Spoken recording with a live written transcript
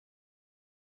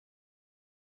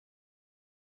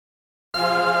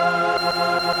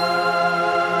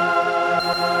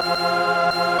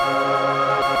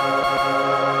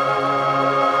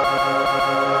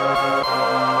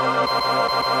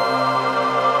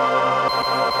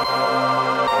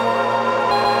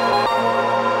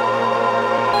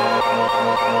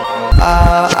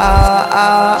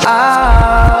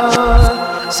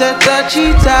Set the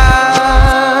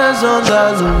cheetahs on the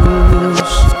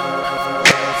loose.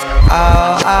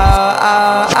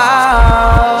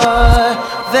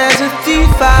 There's a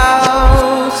thief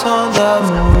out on the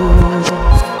move.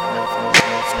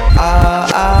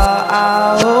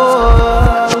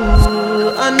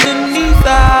 Underneath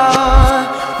our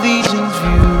legion's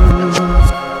view.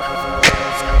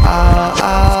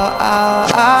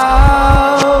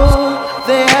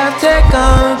 They have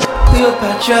taken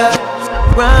Cleopatra.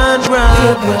 Run,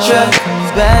 Cleopatra, come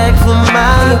back from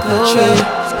my glory.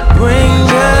 Bring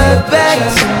her back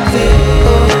to me.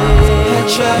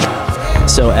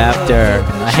 So after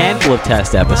a handful of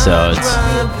test episodes,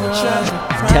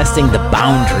 testing the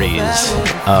boundaries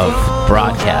of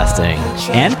broadcasting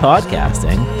and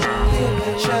podcasting,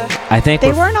 I think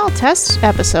they weren't all test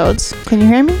episodes. Can you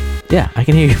hear me? Yeah, I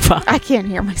can hear you fine. I can't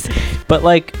hear myself. But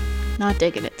like, not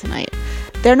digging it tonight.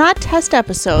 They're not test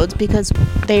episodes because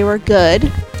they were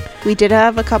good. We did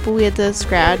have a couple we had to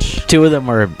scratch. 2 of them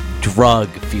were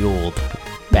drug-fueled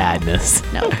badness.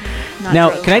 No.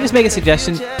 Now, can I just make a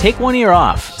suggestion? Take one ear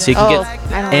off so you can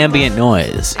get ambient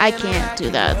noise. I can't do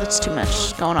that. That's too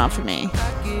much going on for me.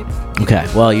 Okay,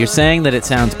 well, you're saying that it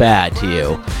sounds bad to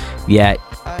you, yet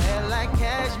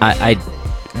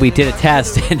we did a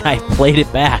test and I played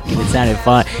it back and it sounded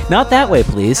fine. Not that way,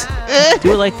 please.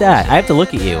 Do it like that. I have to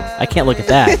look at you. I can't look at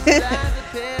that.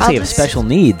 So you have special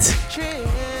needs.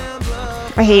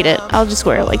 I hate it. I'll just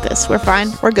wear it like this. We're fine.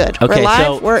 We're good. Okay, we're live.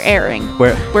 so we're airing.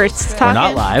 We're talking.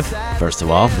 not live, first of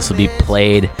all. This will be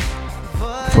played,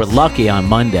 if we're lucky, on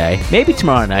Monday. Maybe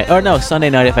tomorrow night. Or no, Sunday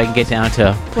night if I can get down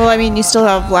to... Well, I mean, you still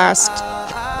have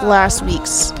last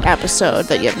week's episode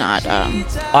that you have not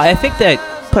I think that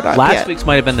put up last yet. week's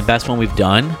might have been the best one we've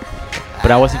done,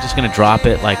 but I wasn't just going to drop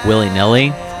it like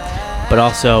willy-nilly. But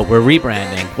also, we're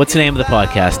rebranding. What's the name of the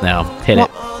podcast now? Hit it.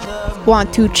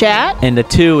 Want to chat? And the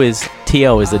 2 is...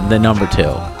 T.O. is the number 2.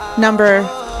 Number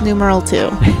numeral 2.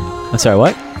 I'm sorry,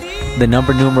 what? The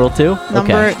number numeral 2?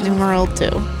 Number numeral 2.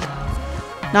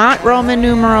 Not Roman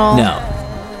numeral. No.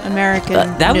 American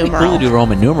that would numeral. be cool to do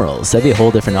Roman numerals. That'd be a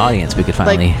whole different audience we could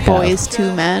finally like have. boys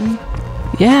to men.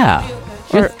 Yeah.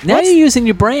 Now you're using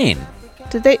your brain.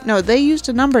 Did they? No, they used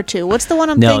a number 2. What's the one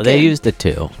I'm thinking? No, they used the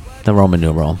 2. The Roman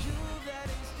numeral.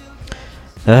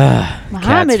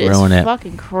 Muhammad cats ruin is it.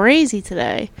 fucking crazy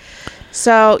today.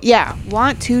 So, yeah,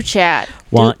 want to chat.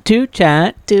 Want to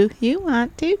chat? Do you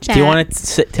want to chat? Do you want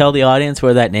to tell the audience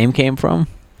where that name came from?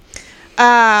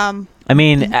 I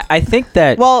mean, I think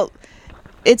that... Well,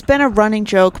 it's been a running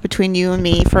joke between you and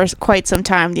me for quite some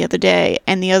time the other day.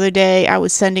 And the other day, I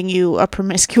was sending you a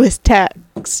promiscuous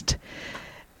text.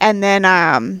 And then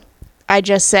I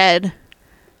just said,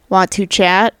 want to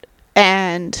chat?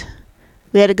 And...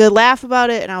 we had a good laugh about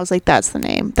it, and I was like, that's the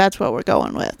name. That's what we're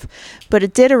going with. But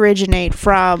it did originate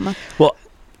from... Well,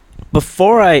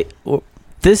 before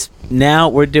now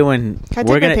we're doing... Can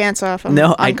I take my pants off?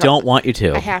 No, I don't want you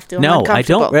to. I have to. No, I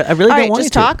don't. I really don't want you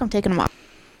to. Just talk. I'm taking them off.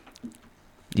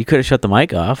 You could have shut the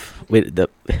mic off.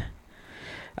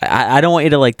 I don't want you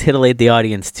to, like, titillate the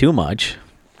audience too much.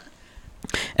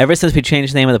 Ever since we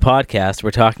changed the name of the podcast,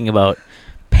 we're talking about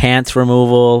pants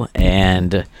removal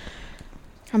and...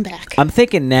 I'm back. I'm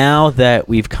thinking now that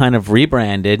we've kind of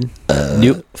rebranded.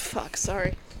 Fuck,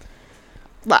 sorry.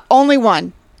 Only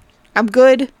one. I'm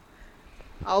good.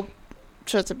 I'll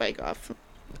shut the mic off.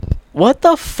 What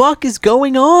the fuck is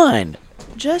going on?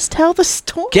 Just tell the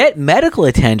story. Get medical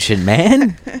attention,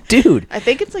 man. Dude. I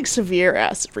think it's like severe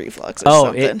acid reflux or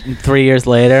something. 3 years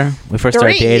later, we first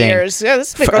started dating. 3 years. Yeah,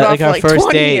 this has been going on for like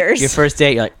 20 years. Your first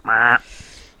date, you're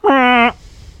like...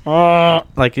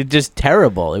 like, it's just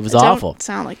terrible. It was awful. Don't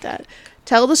sound like that.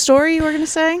 Tell the story you were going to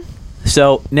say.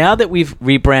 So now that we've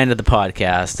rebranded the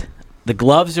podcast, the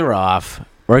gloves are off.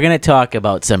 We're going to talk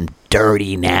about some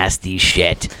dirty, nasty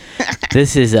shit.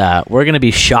 This is we're going to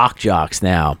be shock jocks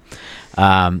now.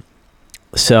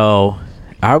 So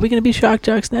are we going to be shock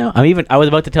jocks now? I was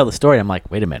about to tell the story. I'm like,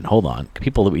 wait a minute, hold on.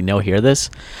 People that we know hear this.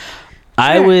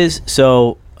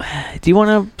 Sure. Do you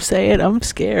want to say it? I'm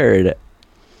scared.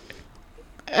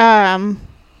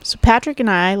 So Patrick and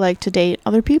I like to date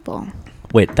other people.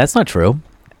 Wait, that's not true.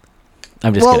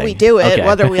 I'm just kidding. Well, we do it, okay.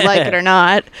 whether we like it or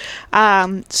not.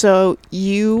 So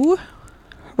you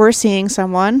were seeing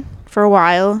someone for a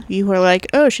while. You were like,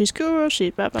 oh, she's cool.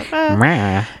 She's blah, blah, blah. Or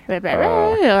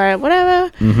whatever.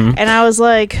 Mm-hmm. And I was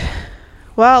like,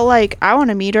 well, like, I want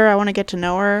to meet her. I want to get to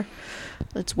know her.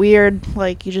 It's weird.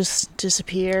 Like, you just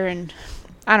disappear and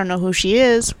I don't know who she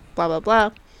is. Blah, blah,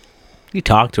 blah. You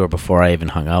talked to her before I even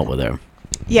hung out with her.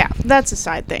 Yeah, that's a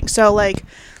side thing. So, like,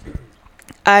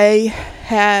 I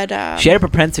had. She had a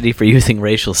propensity for using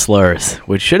racial slurs,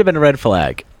 which should have been a red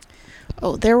flag.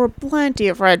 Oh, there were plenty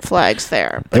of red flags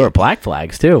there. There were black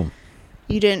flags, too.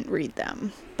 You didn't read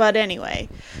them. But anyway,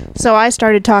 so I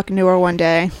started talking to her one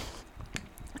day,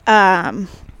 on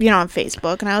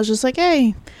Facebook, and I was just like,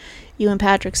 hey, you and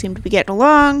Patrick seem to be getting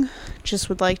along. Just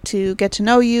would like to get to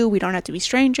know you. We don't have to be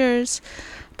strangers.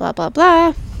 Blah, blah,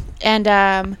 blah.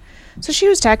 And so she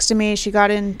was texting me. She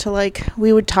got into, like,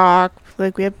 we would talk.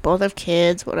 Like, we both have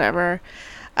kids, whatever.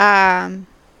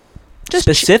 Just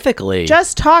Specifically.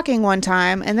 just talking one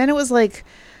time, and then it was like...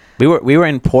 We were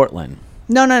in Portland.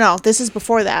 No. This is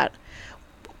before that.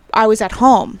 I was at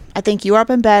home. I think you were up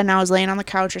in bed, and I was laying on the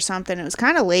couch or something. It was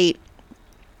kind of late.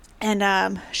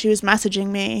 And she was messaging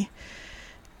me.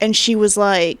 And she was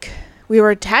like... We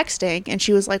were texting, and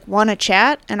she was like, want to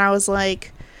chat? And I was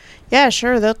like, yeah,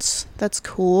 sure, that's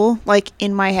cool. Like,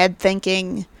 in my head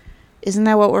thinking... Isn't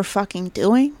that what we're fucking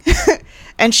doing?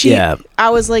 And I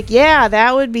was like, yeah,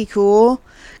 that would be cool.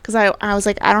 Because I was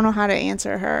like, I don't know how to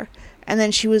answer her. And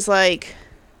then she was like,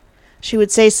 she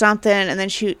would say something. And then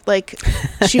she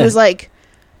was like,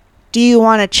 do you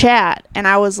want to chat? And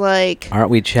I was like.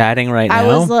 Aren't we chatting right now? I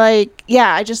was like,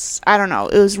 yeah, I don't know.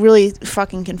 It was really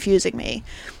fucking confusing me.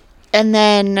 And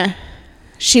then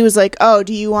she was like, oh,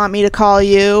 do you want me to call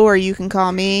you or you can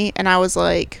call me? And I was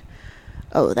like,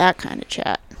 oh, that kind of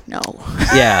chat. No.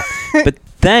 Yeah. But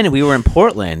then we were in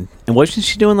Portland, and wasn't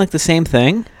she doing like the same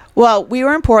thing? Well, we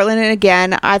were in Portland, and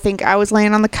again, I think I was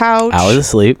laying on the couch. I was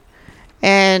asleep.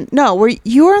 And no,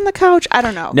 you were on the couch? I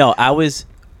don't know. No,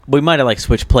 we might have like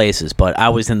switched places, but I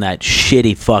was in that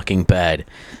shitty fucking bed.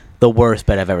 The worst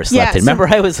bed I've ever slept in. Remember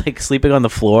I was like sleeping on the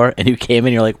floor, and you came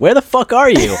in, you're like, where the fuck are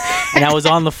you? And I was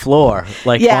on the floor,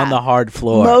 like on the hard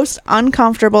floor. Most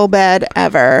uncomfortable bed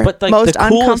ever. But like most the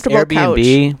coolest uncomfortable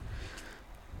Airbnb. Couch.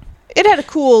 It had a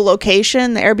cool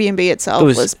location. The Airbnb itself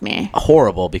was meh.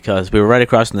 Horrible because we were right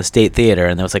across from the State Theater,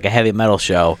 and there was like a heavy metal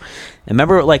show. And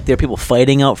remember, like there were people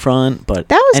fighting out front, but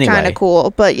that was anyway. kind of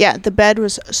cool. But yeah, the bed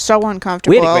was so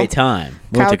uncomfortable. We had a great time.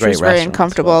 Couch was very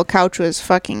uncomfortable. Couch was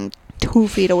fucking 2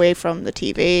 feet away from the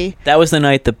TV. That was the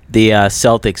night the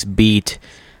Celtics beat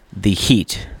the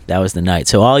Heat. That was the night.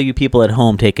 So all you people at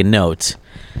home taking notes,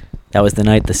 that was the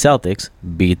night the Celtics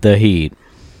beat the Heat.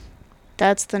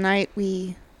 That's the night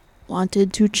we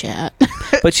wanted to chat.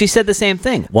 But she said the same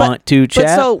thing. Want to chat?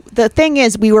 But so the thing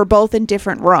is, we were both in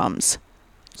different rooms.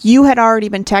 You had already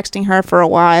been texting her for a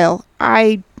while.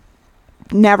 I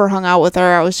never hung out with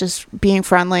her. I was just being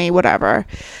friendly, whatever.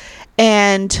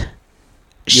 And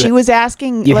she was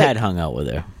asking... You had hung out with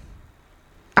her.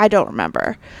 I don't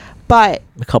remember. But...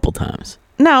 A couple times.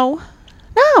 No.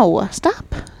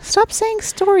 Stop saying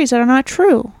stories that are not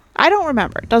true. I don't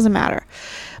remember. It doesn't matter.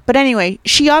 But anyway,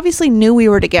 she obviously knew we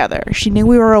were together. She knew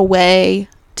we were away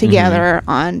together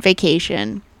on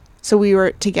vacation. So we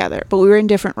were together, but we were in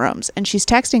different rooms. And she's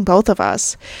texting both of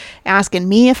us, asking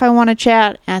me if I want to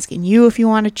chat, asking you if you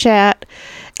want to chat.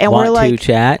 And we're like, to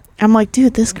chat? I'm like,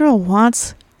 dude, this girl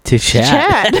wants to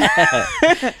chat.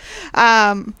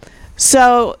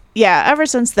 So yeah, ever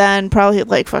since then, probably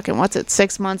like fucking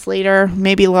 6 months later,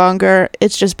 maybe longer,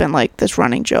 it's just been like this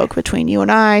running joke between you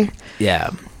and I.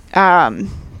 Yeah.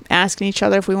 Asking each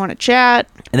other if we want to chat.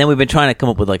 And then we've been trying to come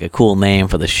up with like a cool name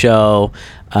for the show.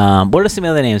 What are some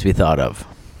other names we thought of?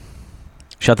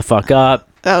 Shut the fuck up.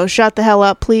 Oh, shut the hell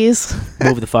up, please.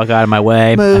 Move the fuck out of my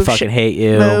way. Move, I fucking hate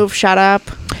you. Move, shut up.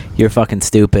 You're fucking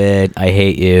stupid. I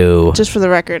hate you. Just for the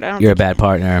record, You're a bad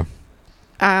partner.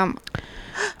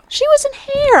 She was in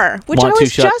Hair, which I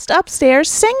was just upstairs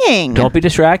singing. Don't be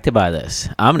distracted by this.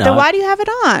 I'm not. Then why do you have it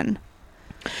on?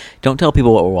 Don't tell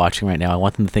people what we're watching right now. I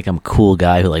want them to think I'm a cool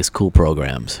guy who likes cool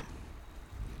programs.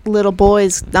 Little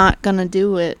boy's not gonna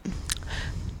do it.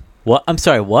 What? I'm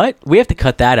sorry, what? We have to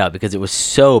cut that out because it was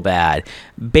so bad.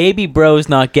 Baby bro's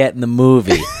not getting the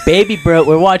movie. Baby bro,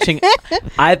 we're watching.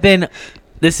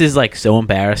 This is like so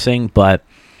embarrassing, but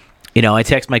you know, I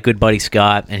text my good buddy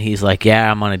Scott, and he's like,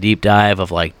 yeah, I'm on a deep dive of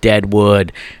like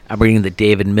Deadwood. I'm reading the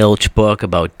David Milch book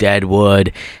about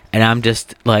Deadwood, and I'm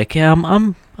just like, yeah,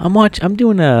 I'm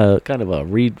doing a kind of a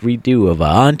redo of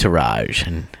Entourage,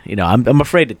 and you know, I'm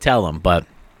afraid to tell him, but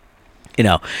you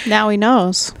know, now he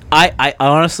knows. I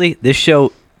honestly, this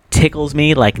show tickles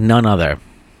me like none other.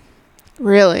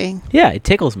 Really? Yeah, it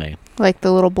tickles me. Like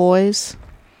the little boys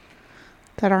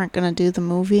that aren't gonna do the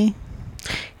movie.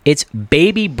 It's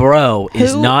Baby Bro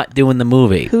is not doing the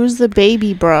movie. Who's the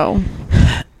baby bro?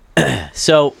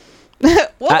 So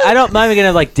I'm not even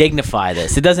gonna like dignify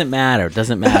this. It doesn't matter. It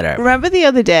doesn't matter. Remember the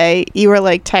other day you were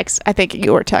like I think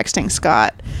you were texting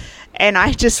Scott, and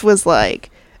I just was like,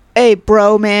 hey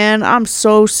bro man, I'm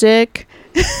so sick.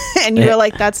 And you were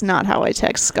like, that's not how I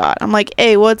text Scott. I'm like,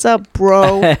 hey, what's up,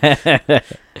 bro?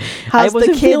 How's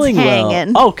the kids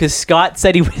hanging? Well. Oh, because Scott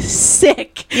said he was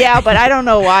sick. Yeah, but I don't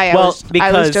know why.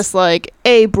 I was just like,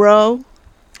 hey, bro.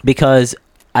 Because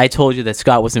I told you that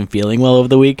Scott wasn't feeling well over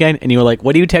the weekend, and you were like,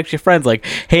 what do you text your friends? Like,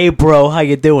 hey, bro, how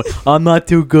you doing? I'm not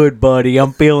too good, buddy.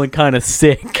 I'm feeling kind of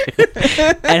sick.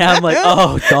 And I'm like,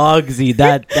 oh, dogsy,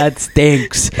 that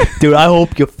stinks. Dude, I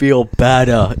hope you feel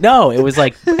better. No, it was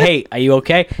like, hey, are you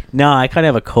okay? No, I kind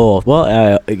of have a cold.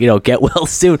 Well, get well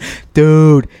soon.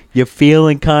 Dude, you're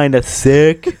feeling kind of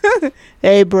sick?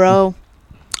 Hey, bro.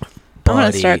 Buddy. I'm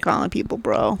going to start calling people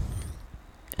bro.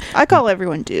 I call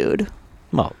everyone dude.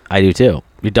 Well, I do too.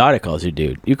 Your daughter calls you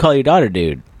dude. You call your daughter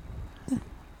dude.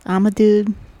 I'm a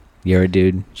dude. You're a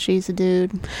dude. She's a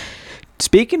dude.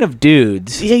 Speaking of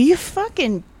dudes. Yeah, you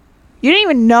didn't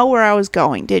even know where I was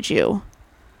going, did you?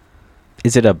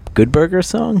 Is it a Good Burger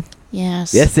song?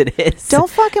 Yes. Yes, it is. Don't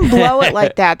fucking blow it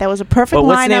like that. That was a perfect But lineup.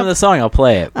 what's the name of the song? I'll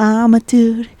play it. I'm a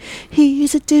dude.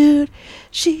 He's a dude.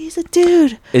 She's a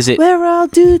dude. Is it? We're all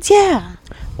dudes, yeah.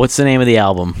 What's the name of the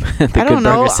album? The I don't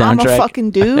know. I'm a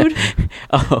fucking dude.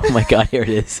 Oh my god, here it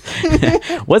is.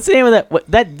 What's the name of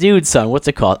that dude song? What's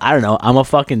it called? I don't know. I'm a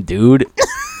fucking dude.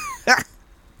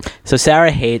 So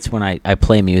Sarah hates when I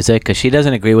play music because she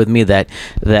doesn't agree with me that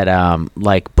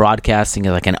like broadcasting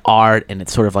is like an art and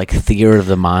it's sort of like theater of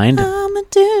the mind. I'm a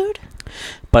dude.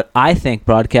 But I think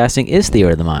broadcasting is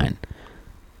theater of the mind.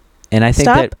 And I think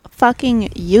Stop that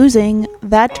fucking using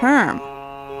that term.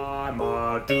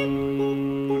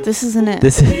 This isn't it.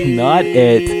 this is not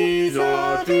it.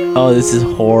 Oh, this is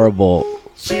horrible.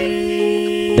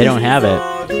 They don't have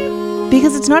it.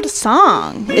 Because it's not a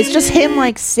song. It's just him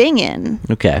like singing.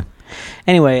 Okay.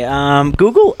 Anyway,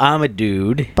 Google I'm a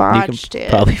dude. Botched you can it.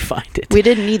 probably find it. We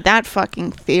didn't need that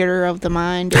fucking theater of the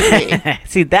mind, did we?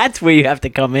 See, that's where you have to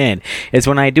come in. Is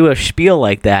when I do a spiel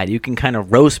like that, you can kind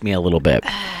of roast me a little bit.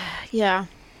 Yeah.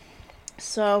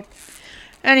 So,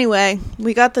 anyway,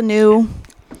 we got the new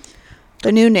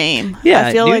name. Yeah,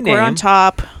 I feel new like we're on name.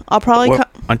 top. I'll probably We're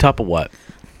on top of what?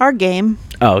 our game.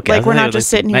 Oh, okay. Like we're not I just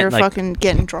thought sitting you here meant, like- fucking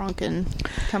getting drunk and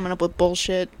coming up with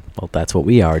bullshit. Well, that's what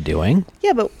we are doing.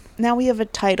 Yeah, but now we have a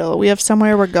title. We have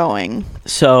somewhere we're going.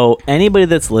 So anybody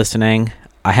that's listening,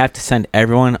 I have to send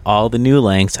everyone all the new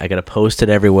links. I got to post it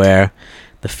everywhere.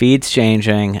 The feed's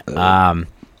changing.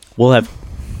 We'll have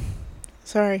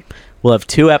Sorry.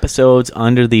 2 episodes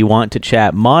under the Want to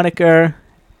Chat moniker.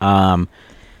 And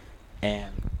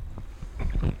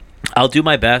I'll do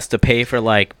my best to pay for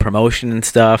like promotion and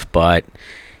stuff, but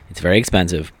it's very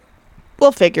expensive.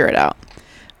 We'll figure it out.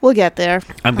 We'll get there.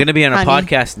 I'm going to be on a Honey.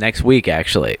 podcast next week,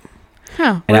 actually.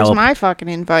 Huh. And I Where's will- my fucking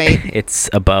invite? It's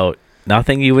about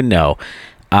nothing you would know.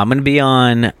 I'm going to be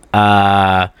on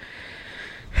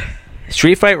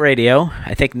Street Fight Radio.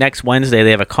 I think next Wednesday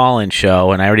they have a call-in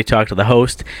show, and I already talked to the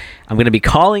host. I'm going to be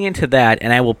calling into that,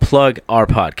 and I will plug our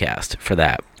podcast for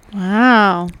that.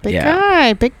 Wow. Big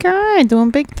guy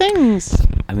doing big things.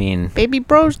 I mean, Baby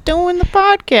bro's doing the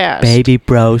podcast. baby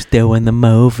bro's doing the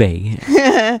movie.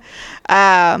 Yeah.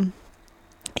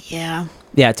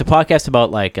 Yeah, it's a podcast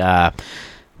about like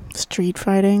Street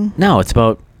fighting. no, it's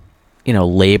about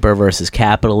labor versus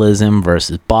capitalism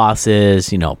versus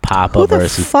bosses, Papa Who the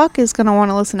versus fuck is going to want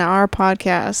to listen to our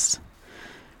podcast?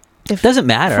 If doesn't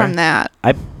matter. from that.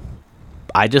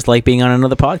 I just like being on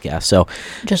another podcast. So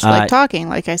Just like talking,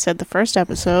 like I said the first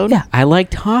episode. yeah, I like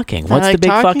talking. What's like the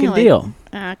big talking, fucking like- deal?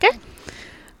 Okay.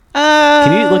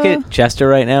 Can you look at Chester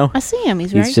right now? I see him.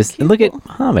 He's very He's just cute. look at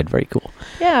Hamid. Very cool.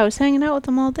 Yeah, I was hanging out with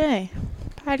them all day.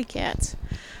 Party cats.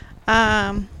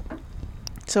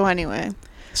 So anyway.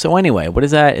 So anyway, what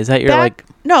is that? Is that your like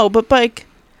No, but like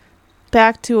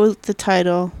back to the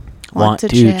title. want to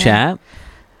chat?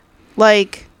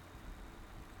 Like,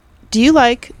 do you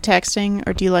like texting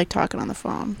or do you like talking on the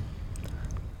phone?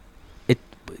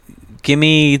 Give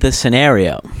me the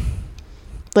scenario.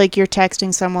 Like you're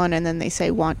texting someone and then they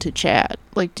say want to chat.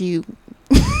 Like, do you?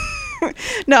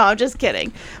 No, I'm just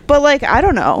kidding. But like, I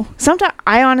don't know. Sometimes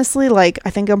I honestly I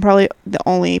think I'm probably the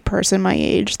only person my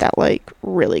age that like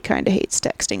really kind of hates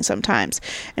texting sometimes.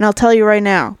 And I'll tell you right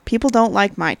now, people don't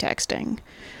like my texting.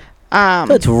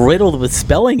 It's riddled with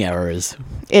spelling errors.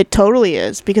 It totally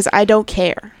is because I don't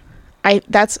care.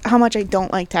 That's how much I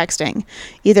don't like texting.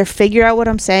 Either figure out what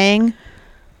I'm saying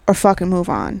or fucking move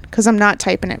on because I'm not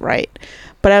typing it right.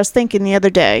 But I was thinking the other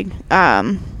day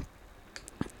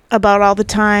about all the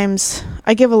times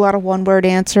I give a lot of one-word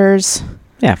answers.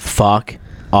 Yeah, fuck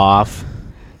off.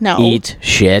 No. Eat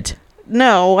shit.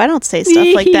 No, I don't say stuff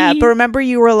like that. But remember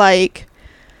you were like,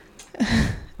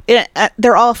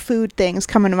 they're all food things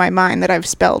coming to my mind that I've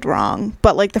spelled wrong.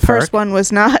 But like the first Perk? one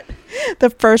was not. The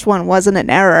first one wasn't an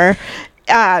error.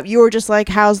 You were just like,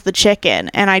 "How's the chicken?"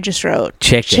 And I just wrote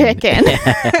Chicken.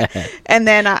 And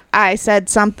then I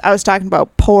said I was talking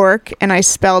about pork, and I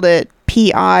spelled it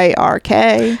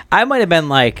PIRK. I might have been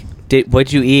like,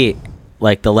 what'd you eat?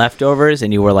 Like the leftovers,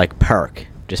 and you were like perk,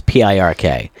 just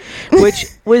PIRK, which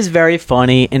was very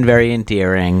funny and very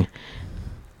endearing.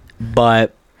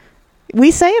 But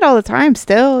We say it all the time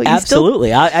still.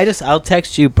 absolutely, I'll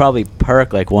text you probably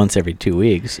perk like once every 2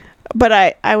 weeks.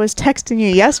 But I was texting you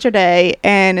yesterday,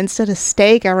 and instead of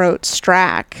steak, I wrote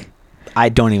strack. I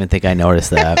don't even think I noticed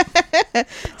that.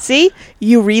 See?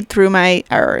 You read through my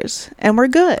errors, and we're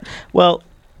good. Well,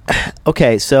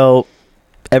 okay, so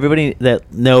everybody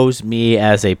that knows me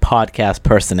as a podcast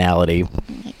personality,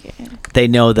 they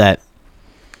know that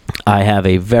I have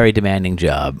a very demanding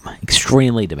job,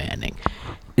 extremely demanding.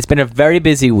 It's been a very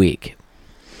busy week.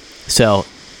 So,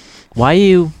 why are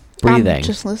you breathing? I'm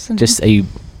just listening. Just are you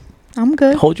I'm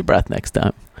good. hold your breath next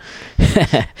time.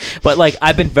 But like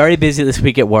I've been very busy this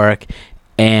week at work,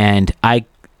 and I'm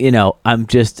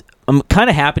kind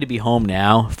of happy to be home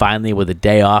now, finally, with a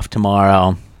day off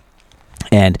tomorrow.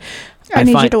 And I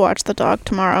need you to watch the dog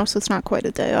tomorrow, so it's not quite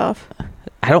a day off.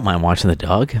 I don't mind watching the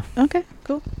dog, Okay,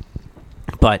 cool.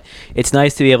 but it's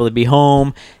nice to be able to be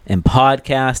home and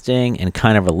podcasting and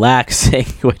kind of relaxing,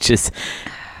 which is,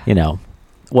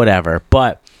 whatever.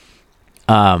 But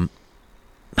I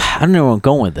don't know where I'm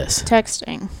going with this.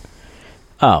 Texting.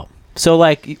 Oh, so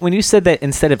like when you said that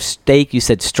instead of steak, you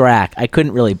said strack, I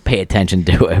couldn't really pay attention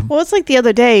to it. Well, it's like the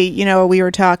other day, we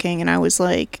were talking, and I was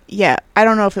like, yeah, I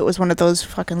don't know if it was one of those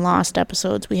fucking lost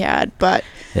episodes we had, but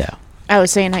Yeah. I was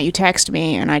saying how you text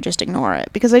me, and I just ignore it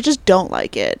because I just don't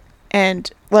like it. And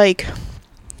like,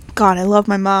 God, I love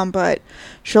my mom, but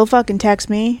she'll fucking text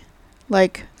me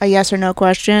like a yes or no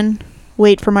question,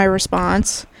 wait for my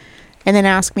response, and then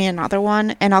ask me another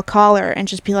one, and I'll call her and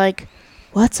just be like,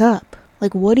 what's up?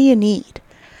 Like, what do you need?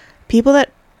 People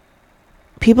that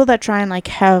try and like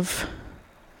have,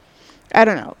 I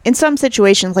don't know, in some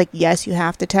situations, like, yes, you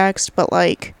have to text, but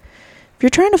like, if you're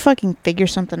trying to fucking figure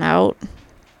something out,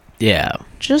 Yeah.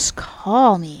 just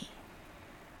call me.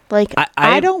 Like, I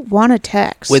I don't want to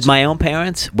text. With my own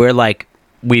parents, we're like,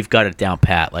 we've got it down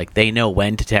pat. Like, they know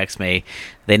when to text me.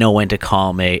 They know when to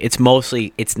call me. It's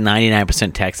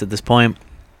 99% text at this point.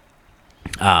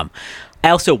 I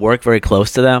also work very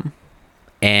close to them,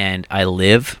 and I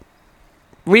live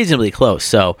reasonably close.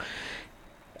 So,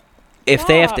 if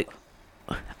they have to...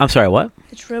 I'm sorry, what?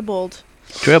 It dribbled.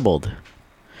 Dribbled.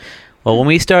 Well, when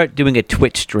we start doing a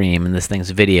Twitch stream and this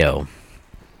thing's video...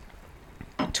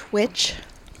 Twitch?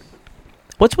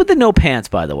 What's with the no pants,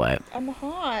 by the way? I'm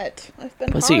hot. I've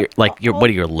been What's hot. it, what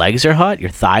are your legs are hot? Your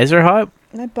thighs are hot?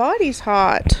 My body's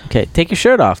hot. Okay, take your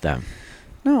shirt off then.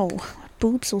 No, my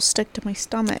boobs will stick to my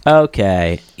stomach.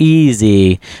 Okay,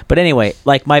 easy. But anyway,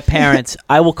 like my parents,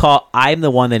 I'm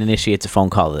the one that initiates a phone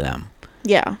call to them.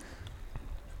 Yeah.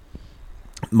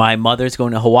 My mother's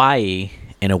going to Hawaii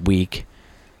in a week,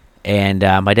 and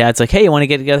my dad's like, hey, you want to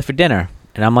get together for dinner?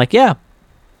 And I'm like, yeah.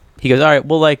 He goes, all right,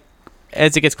 well, like,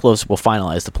 as it gets closer, we'll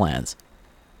finalize the plans.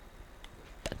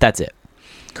 That's it.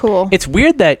 Cool. It's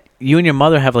weird that you and your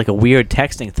mother have like a weird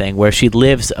texting thing where she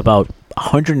lives about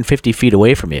 150 feet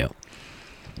away from you.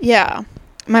 Yeah.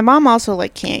 My mom also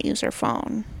like can't use her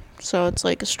phone, so it's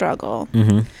like a struggle.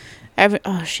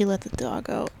 Mm-hmm. She let the dog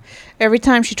out. Every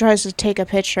time she tries to take a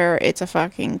picture, it's a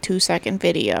fucking 2-second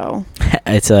video.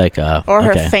 It's like Or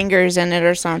her fingers in it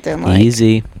or something. Like,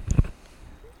 easy.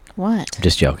 What?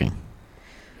 Just joking.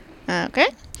 Okay.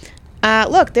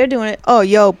 Look, they're doing it. Oh,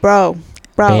 yo, bro.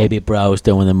 Baby bro's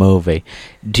doing the movie.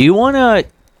 Do you want to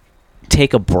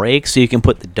take a break so you can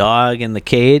put the dog in the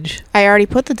cage? I already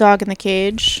put the dog in the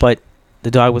cage. But the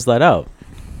dog was let out.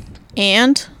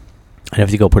 And? I'd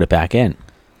have to go put it back in.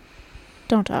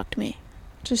 Don't talk to me.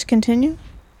 Just continue.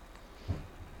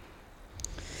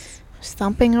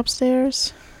 Thumping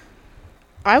upstairs.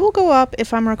 I will go up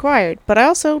if I'm required, but I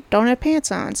also don't have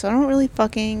pants on, so I don't really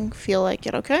fucking feel like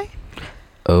it, okay?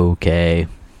 Okay.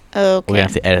 We're Okay. going to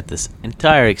have to edit this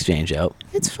entire exchange out.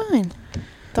 It's fine.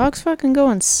 Dog's fucking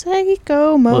going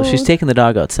psycho mode. Well, she's taking the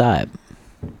dog outside.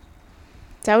 Is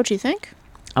that what you think?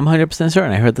 I'm 100%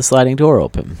 certain. I heard the sliding door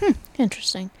open.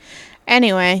 Interesting.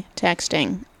 Anyway,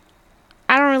 texting.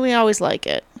 I don't really always like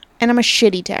it. And I'm a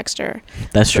shitty texter.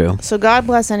 That's true. So God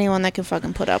bless anyone that can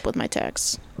fucking put up with my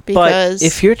texts. Because But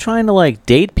if you're trying to like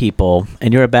date people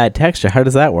and you're a bad texter, how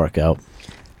does that work out?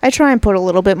 I try and put a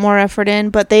little bit more effort in,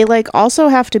 but they like also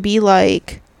have to be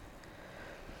like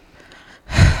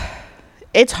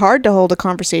it's hard to hold a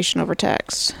conversation over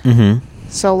text. Mm-hmm.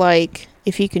 So, like,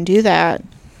 if you can do that,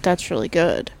 that's really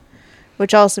good.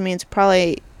 Which also means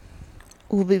probably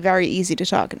will be very easy to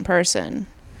talk in person.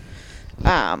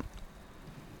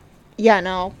 Yeah,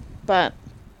 no, but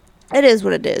it is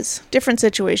what it is. Different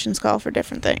situations call for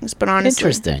different things. But honestly,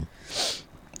 Interesting.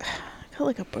 I got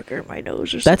like a booger in my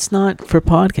nose or something. That's not for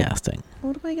podcasting.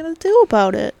 What am I gonna do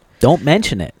about it? Don't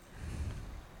mention it.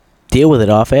 Deal with it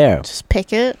off air. Just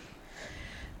pick it,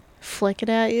 flick it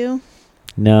at you.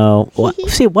 No.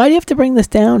 See, why do you have to bring this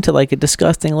down to like a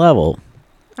disgusting level?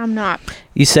 I'm not.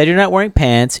 You said you're not wearing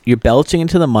pants, you're belching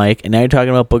into the mic, and now you're talking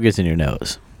about boogers in your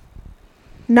nose.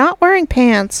 Not wearing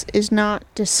pants is not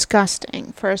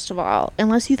disgusting, first of all,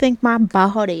 unless you think my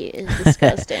body is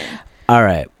disgusting, All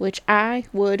right. which I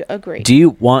would agree. Do you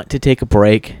want to take a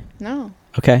break? No.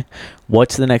 Okay.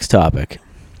 What's the next topic?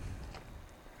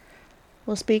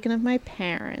 Well, speaking of my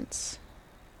parents,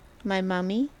 my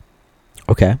mummy,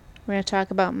 Okay. we're going to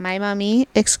talk about my mummy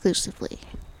exclusively.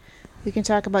 We can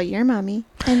talk about your mummy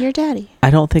and your daddy. I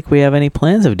don't think we have any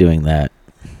plans of doing that.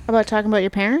 About talking about your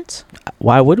parents?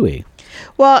 Why would we?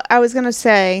 Well, I was going to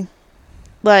say,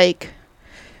 like,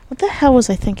 what the hell was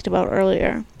I thinking about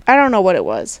earlier? I don't know what it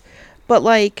was. But,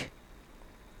 like,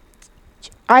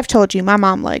 I've told you, my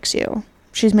mom likes you.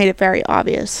 She's made it very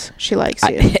obvious she likes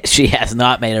you. She has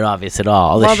not made it obvious at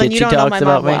all. The Well, shit then you she don't know talks my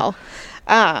about mom me.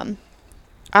 well.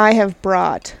 I have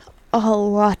brought a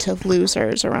lot of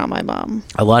losers around my mom.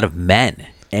 A lot of men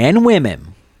and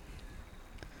women.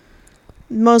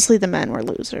 Mostly the men were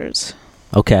losers.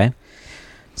 Okay.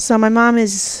 So my mom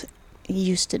is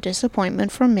used to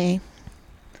disappointment from me.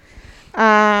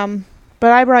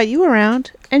 But I brought you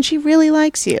around, and she really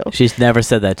likes you. She's never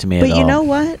said that to me at all. But you know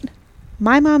what?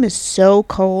 My mom is so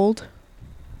cold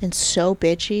and so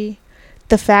bitchy.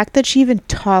 The fact that she even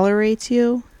tolerates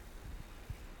you.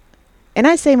 And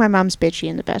I say my mom's bitchy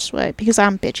in the best way, because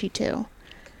I'm bitchy too.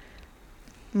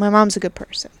 My mom's a good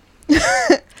person.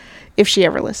 If she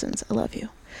ever listens, I love you.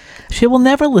 She will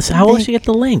never listen. How will she get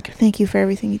the link? Thank you for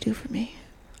everything you do for me.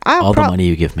 All the money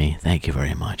you give me. Thank you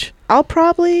very much. I'll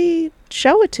probably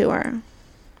show it to her.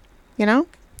 You know?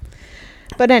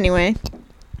 But anyway,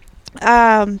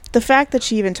 the fact that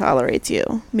she even tolerates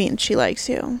you means she likes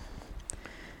you.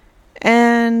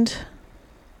 And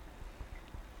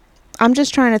I'm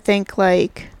just trying to think,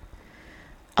 like,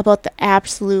 about the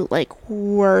absolute, like,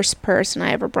 worst person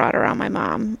I ever brought around my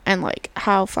mom, and, like,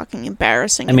 how fucking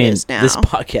embarrassing it is now. This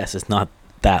podcast is not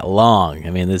that long.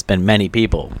 I mean, there's been many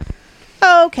people.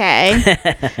 Okay.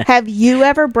 Have you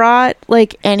ever brought,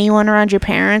 like, anyone around your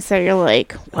parents that you're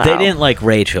like, wow, They didn't like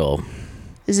Rachel.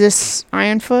 is this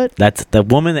Ironfoot? That's the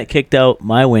woman that kicked out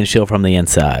my windshield from the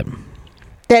inside.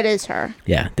 That is her.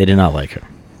 Yeah, they did not like her.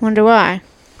 Wonder why.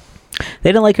 They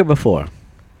didn't like her before.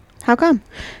 How come?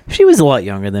 She was a lot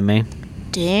younger than me.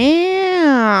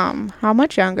 Damn. How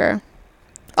much younger?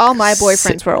 All my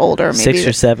boyfriends were older. Maybe 6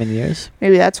 or 7 years.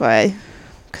 Maybe that's why.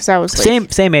 Because I was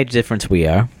like, Same age difference we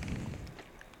are.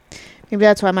 maybe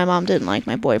that's why my mom didn't like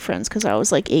my boyfriends, because I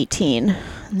was like 18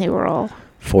 and they were all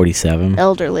 47.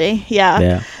 elderly. Yeah.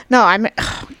 Yeah. No,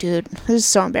 dude, this is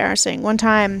so embarrassing. One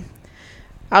time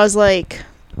I was living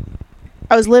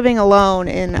alone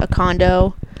in a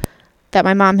condo that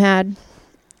my mom had.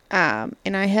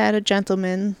 And I had a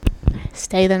gentleman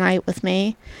stay the night with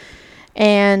me.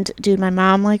 And, dude, my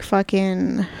mom, like,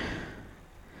 fucking,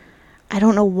 I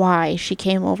don't know why she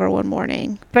came over one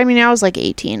morning. But, I mean, I was, like,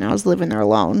 18. I was living there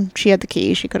alone. She had the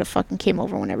key. She could have fucking came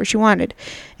over whenever she wanted.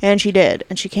 And she did.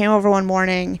 And she came over one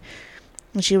morning,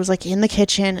 and she was, like, in the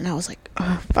kitchen. And I was like,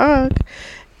 oh, fuck.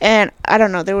 And, I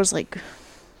don't know, there was, like,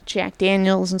 Jack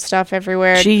Daniels and stuff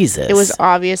everywhere. Jesus. It was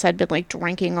obvious I'd been, like,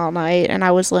 drinking all night. And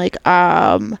I was like,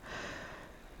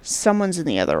 someone's in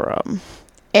the other room.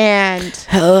 And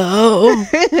hello,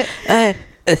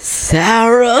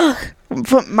 Sarah.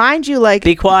 But mind you, like,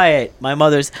 Be quiet. My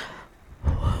mother's.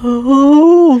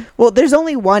 well, there's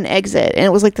only one exit, and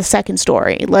it was like the second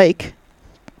story. Like,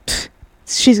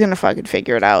 she's gonna fucking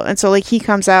figure it out. And so, like, he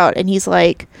comes out, and he's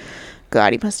like,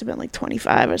 God, he must have been like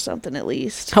 25 or something at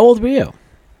least. How old were you?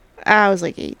 I was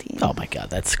like 18. Oh my God,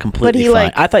 that's completely he, fine.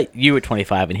 like- I thought you were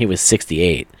 25 and he was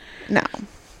 68. No.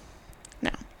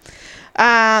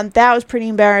 That was pretty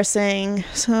embarrassing.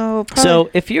 So, probably, So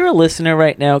if you're a listener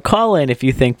right now, call in if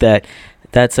you think that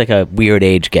that's like a weird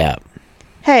age gap.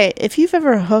 hey, if you've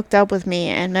ever hooked up with me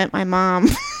and met my mom,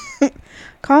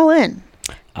 call in.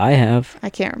 I have. I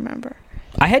can't remember.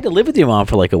 I had to live with your mom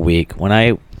for like a week when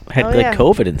I had Oh, like yeah.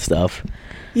 COVID and stuff.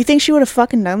 You think she would have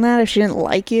fucking done that if she didn't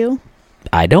like you?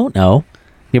 I don't know.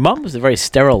 Your mom was a very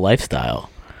sterile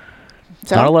lifestyle.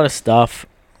 So, Not a lot of stuff.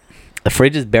 The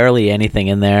fridge is barely anything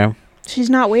in there. She's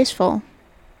not wasteful.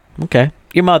 Okay.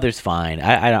 Your mother's fine.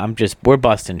 We're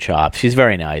busting chops. She's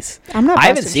very nice. I'm not. I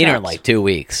haven't busting seen her in chops. like 2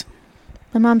 weeks.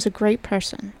 My mom's a great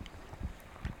person.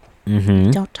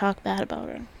 Mm-hmm. Don't talk bad about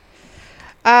her.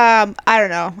 I don't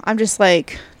know. I'm just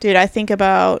like, dude, I think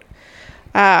about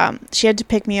she had to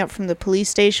pick me up from the police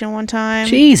station one time.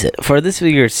 Jesus. For this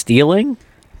you're stealing?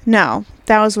 No,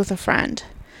 that was with a friend.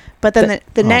 But then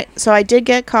so I did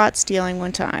get caught stealing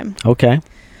one time. Okay.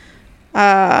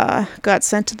 Got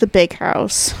sent to the big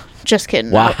house. Just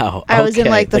kidding. Wow. I was in okay.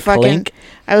 like the fucking Clink?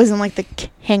 I was in like the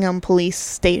Hingham police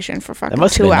station for fucking That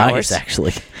must 2 have been hours. nice,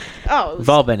 actually. Oh, it We've was,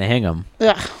 all been to Hingham.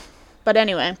 ugh. But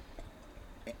anyway.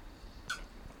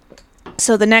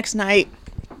 So the next night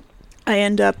I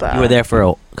end up You were there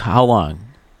for how long?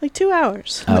 like 2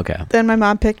 hours. Okay. Then my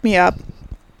mom picked me up.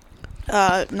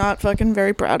 Not fucking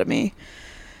very proud of me.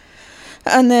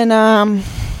 And then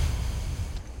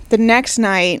the next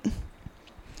night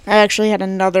I actually had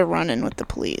another run-in with the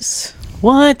police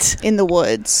What? in the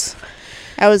woods.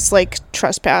 I was like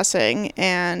trespassing,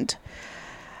 and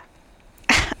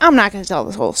I'm not going to tell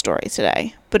this whole story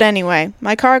today. But anyway,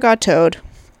 my car got towed.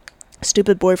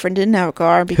 Stupid boyfriend didn't have a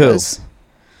car because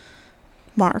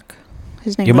Mark.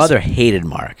 His name Your was mother hated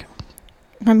Mark.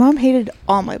 My mom hated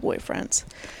all my boyfriends.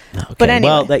 Okay. But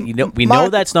anyway, well, we know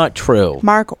Mark- that's not true.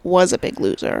 Mark was a big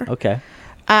loser. Okay.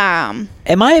 Um,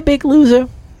 Am I a big loser?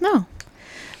 no.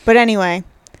 But anyway,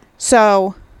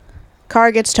 so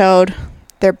car gets towed.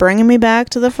 They're bringing me back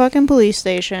to the fucking police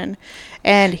station,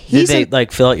 and Did he's they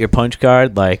like fill out your punch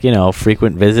card, like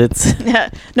frequent visits?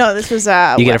 no. This was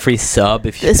You get a free sub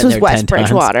if you. This was West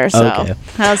Bridgewater, so Okay.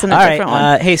 that was a All right. different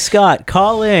one. Hey Scott,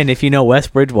 call in if you know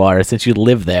West Bridgewater since you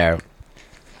live there.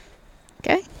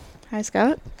 Okay, hi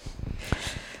Scott.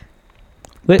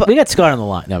 We got Scott on the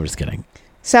line. No, I'm just kidding.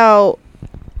 So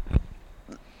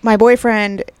my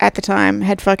boyfriend at the time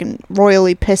had fucking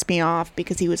royally pissed me off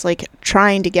because he was like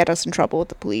trying to get us in trouble with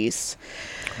the police.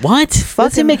 What? Doesn't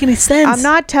Fucking- make any sense. I'm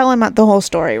not telling the whole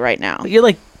story right now. You're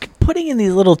like putting in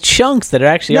these little chunks that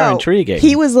actually are intriguing.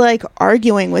 He was like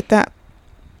arguing with them.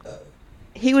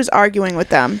 He was arguing with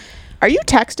them. Are you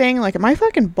texting? Like, am I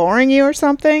fucking boring you or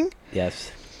something?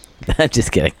 Yes.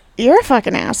 Just kidding. You're a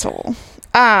fucking asshole.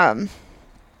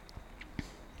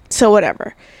 So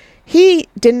whatever. He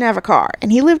didn't have a car,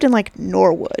 and he lived in like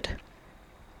Norwood.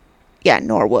 Yeah,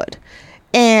 Norwood.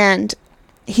 And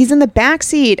he's in the back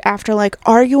seat after like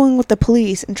arguing with the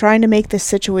police and trying to make this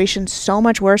situation so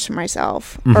much worse for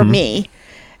myself or me.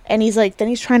 And he's like, then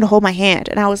he's trying to hold my hand,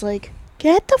 and I was like,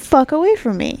 get the fuck away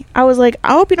from me. I was like,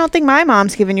 I hope you don't think my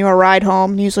mom's giving you a ride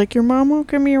home. And he's like, your mom won't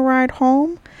give me a ride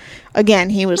home. Again,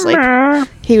 he was like,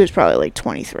 he was probably like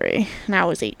 23, and I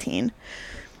was 18.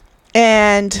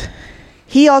 And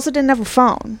he also didn't have a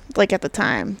phone, like, at the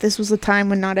time. This was the time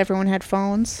when not everyone had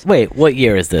phones. Wait, what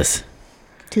year is this?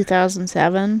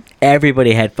 2007.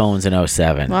 Everybody had phones in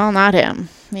 07. Well, not him.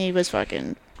 He was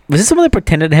fucking, Was this someone that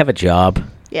pretended to have a job?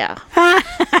 yeah.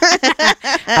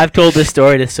 I've told this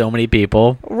story to so many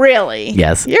people. Really?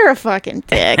 Yes. You're a fucking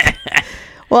dick.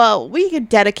 Well, we could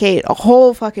dedicate a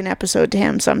whole fucking episode to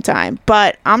him sometime,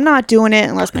 but I'm not doing it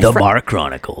unless The Mark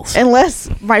Chronicles. unless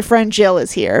my friend Jill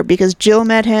is here, because Jill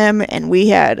met him and we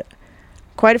had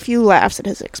quite a few laughs at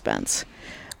his expense.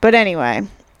 But anyway,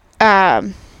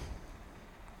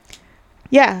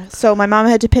 yeah, so my mom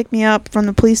had to pick me up from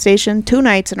the police station 2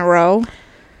 nights in a row.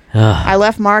 I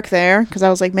left Mark there because I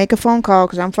was like, make a phone call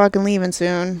because I'm fucking leaving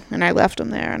soon. And I left him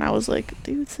there, and I was like,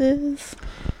 deuces.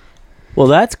 Well,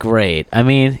 that's great. I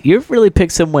mean, you've really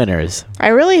picked some winners. I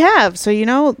really have.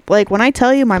 So, like, when I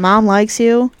tell you my mom likes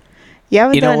you, you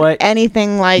haven't You know done what?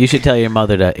 anything like... You should tell your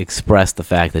mother to express the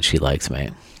fact that she likes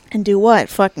me. And do what?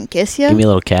 Fucking kiss you? Give me a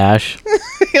little cash,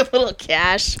 a little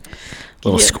cash. a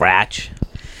little you- scratch.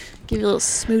 Give you a little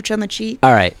smooch on the cheek.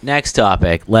 All right, next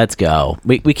topic. Let's go.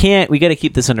 We got to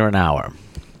keep this under an hour.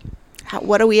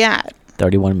 What are we at?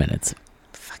 31 minutes.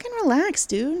 Fucking relax,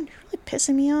 dude. You're really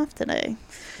pissing me off today.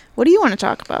 What do you want to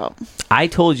talk about? I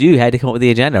told you had to come up with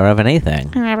the agenda of anything.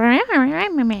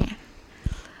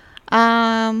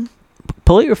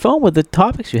 Pull out your phone with the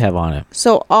topics you have on it.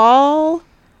 So all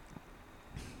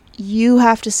you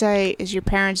have to say is your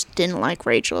parents didn't like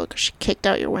Rachel because she kicked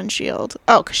out your windshield.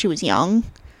 Oh, because she was young.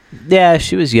 Yeah,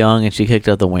 she was young and she kicked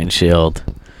out the windshield.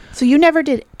 So you never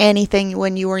did anything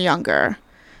when you were younger,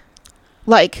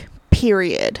 like,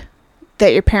 period,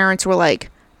 that your parents were like,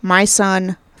 my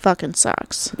son fucking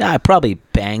sucks. I probably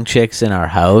banged chicks in our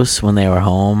house when they were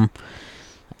home.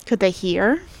 Could they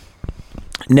hear?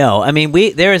 No, I mean,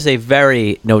 there is a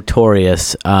very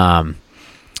notorious July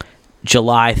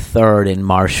 3rd in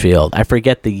Marshfield. I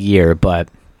forget the year, but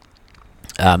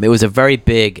It was a very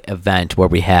big event where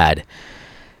we had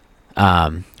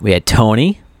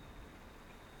Tony,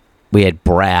 we had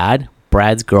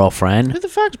Brad's girlfriend. Who the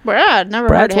fuck's Brad? Never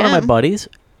Brad's heard of one of him. my buddies.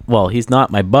 Well, he's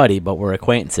not my buddy, but we're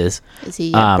acquaintances. Is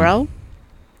he a bro?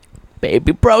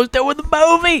 Baby bro's doing the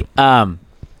movie.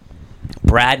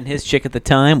 Brad and his chick at the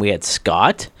time. We had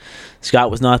Scott.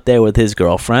 Scott was not there with his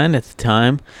girlfriend at the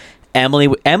time.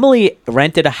 Emily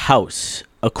rented a house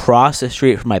across the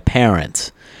street from my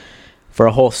parents for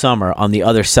a whole summer on the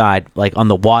other side, like on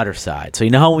the water side. So you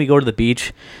know how when we go to the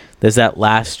beach, there's that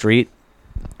last street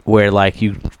where like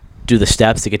you do the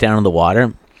steps to get down on the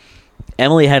water.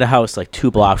 Emily had a house like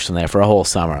 2 blocks from there for a whole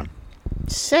summer.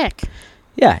 Sick.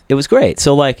 Yeah, it was great.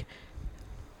 So like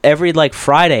every like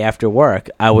Friday after work,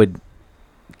 I would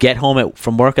get home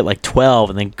from work at like 12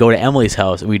 and then go to Emily's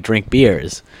house and we'd drink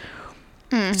beers.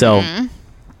 Mm-hmm. So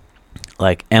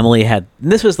like Emily had,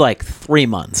 this was like 3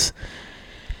 months.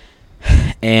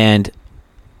 And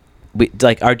we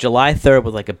like our July 3rd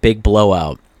was like a big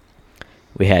blowout.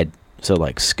 We had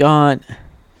like Scott,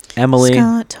 Emily,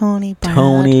 Scott,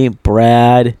 Tony,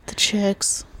 Brad, the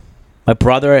chicks. my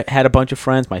brother had a bunch of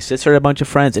friends, my sister had a bunch of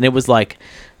friends, and it was like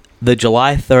the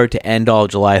July 3rd to end all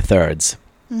July 3rds.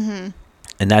 Mm-hmm.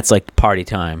 And that's like party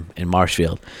time in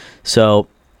Marshfield. So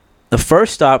the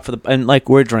first stop and like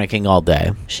we're drinking all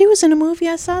day. She was in a movie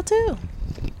I saw too.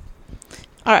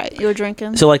 All right, you were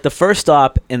drinking. So like the first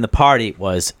stop in the party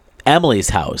was Emily's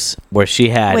house where she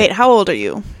had. Wait, how old are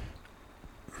you?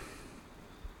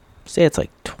 Say it's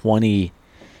like 20,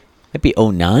 maybe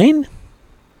 09?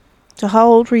 So how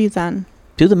old were you then?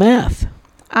 Do the math.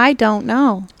 I don't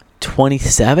know.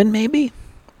 27 maybe?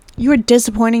 You were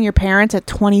disappointing your parents at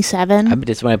 27? I've been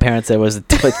disappointed my parents that was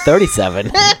like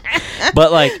 37.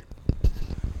 But like,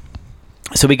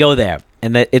 so we go there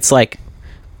and it's like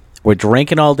we're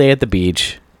drinking all day at the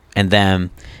beach and then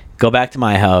go back to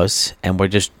my house and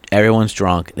everyone's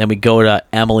drunk. Then we go to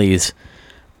Emily's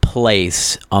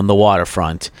place on the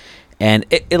waterfront. And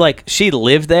it like she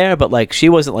lived there, but like she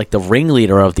wasn't like the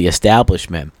ringleader of the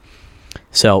establishment.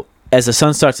 So as the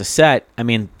sun starts to set, I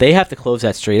mean, they have to close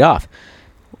that street off.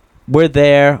 We're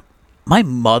there. My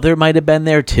mother might have been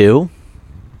there too.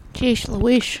 Jeez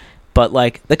Louise. But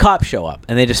like the cops show up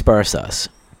and they disperse us.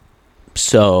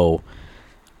 So,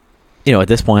 you know, at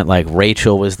this point, like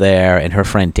Rachel was there and her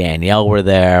friend Danielle were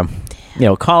there. Damn. You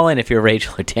know, call in if you're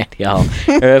Rachel or Danielle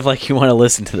or if like you want to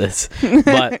listen to this.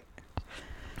 But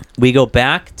we go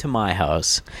back to my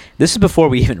house. This is before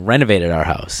we even renovated our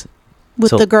house.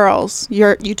 With the girls.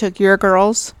 You took your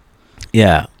girls?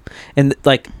 Yeah. And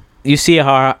like you see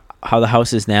how the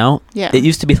house is now? Yeah. It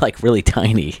used to be like really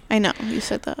tiny. I know, you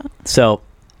said that. So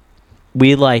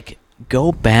we like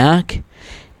go back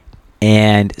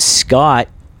and Scott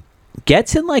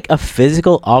gets in like a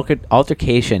physical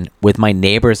altercation with my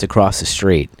neighbors across the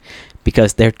street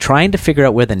because they're trying to figure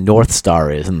out where the North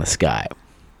Star is in the sky.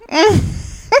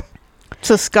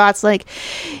 So Scott's like,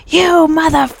 "You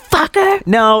motherfucker!"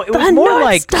 No, it was the more North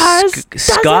like Stars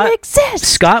doesn't exist.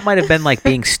 Scott might have been like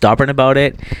being stubborn about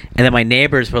it, and then my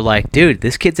neighbors were like, "Dude,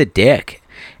 this kid's a dick,"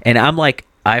 and I'm like,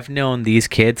 "I've known these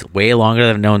kids way longer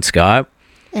than I've known Scott."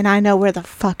 And I know where the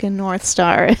fucking North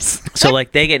Star is. So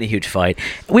like they get in a huge fight.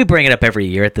 We bring it up every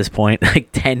year at this point,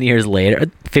 like 10 years later,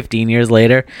 15 years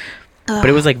later. But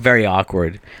it was like very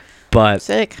awkward. But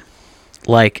Sick.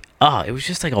 like, it was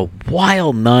just like a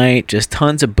wild night, just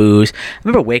tons of booze. I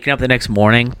remember waking up the next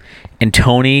morning and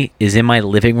Tony is in my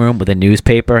living room with a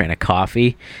newspaper and a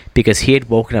coffee because he had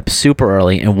woken up super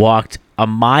early and walked a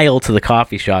mile to the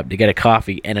coffee shop to get a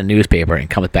coffee and a newspaper and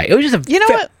come back. It was just You know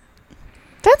what?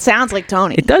 That sounds like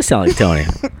Tony. It does sound like Tony.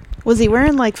 Was he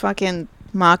wearing like fucking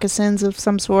moccasins of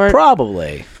some sort?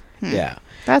 Probably. Yeah.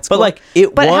 That's But cool. like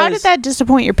it But was. how did that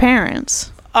disappoint your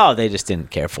parents? Oh, they just didn't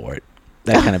care for it.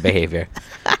 That kind of behavior.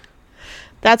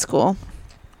 That's cool.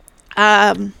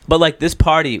 But like this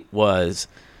party was,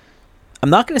 I'm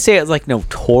not going to say it was like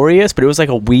notorious, but it was like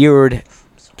a weird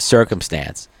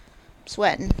circumstance.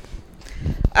 Sweating.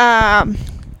 That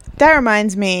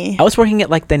reminds me. I was working at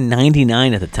like the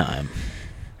 99 at the time.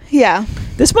 Yeah.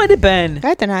 This might have been, I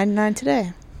had the 99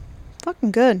 today.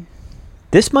 Fucking good.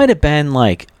 this might have been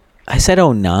like, I said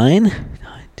 09? 9,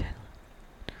 10.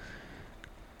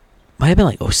 Might have been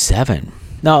like 07.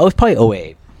 No, it was probably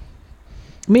 08.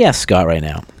 Let me ask Scott right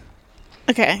now.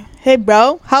 Okay. Hey,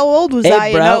 bro. How old was Hey,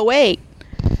 I bro. in 08?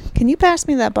 Can you pass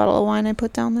me that bottle of wine I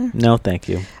put down there? No, thank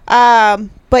you.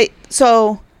 But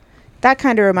so that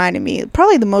kind of reminded me,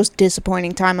 probably the most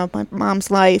disappointing time of my mom's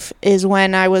life is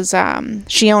when I was,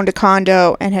 she owned a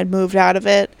condo and had moved out of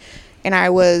it, and I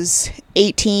was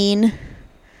 18.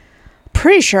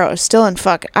 Pretty sure I was still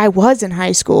I was in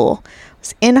high school,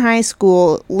 was in high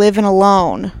school living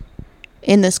alone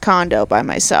in this condo by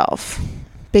myself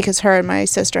because her and my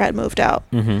sister had moved out.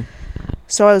 Mm-hmm.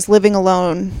 So I was living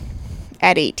alone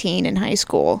at 18 in high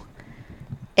school.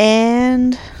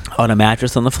 And On a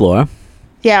mattress on the floor.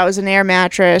 yeah, it was an air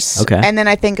mattress. Okay. And then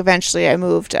I think eventually I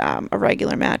moved a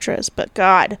regular mattress. But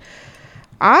God,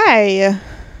 I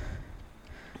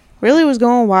really was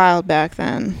going wild back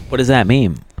then. What does that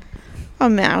mean? Oh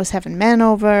man, I was having men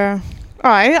over. Oh,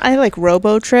 I like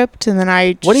robo tripped, and then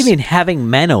I just, What do you mean having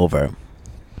men over?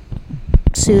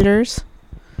 suitors?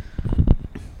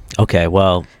 Okay,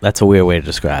 well, that's a weird way to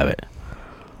describe it.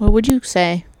 What would you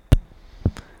say?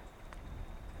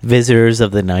 Visitors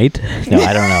of the night? No,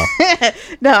 I don't know.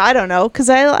 No, I don't know, because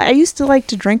I used to like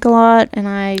to drink a lot, and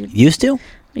I Used to?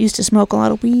 used to smoke a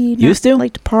lot of weed. and Used to? I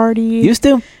like to party. Used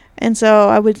to? And so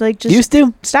I would like just Used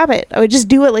to? stop it. I would just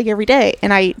do it like every day,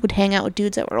 and I would hang out with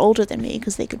dudes that were older than me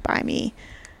because they could buy me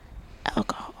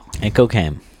alcohol. And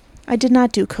cocaine. I did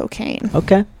not do cocaine,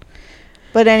 Okay.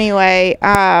 but anyway,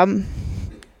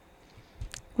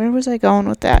 where was I going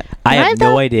with that? I Can have that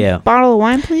no idea. Bottle of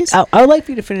wine, please. I would like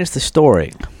for you to finish the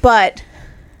story. But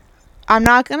I'm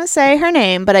not gonna say her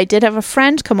name. But I did have a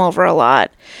friend come over a lot,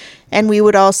 and we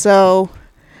would also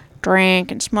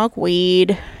drink and smoke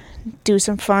weed, do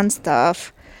some fun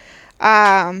stuff.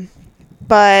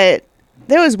 But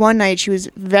there was one night she was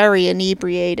very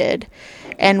inebriated,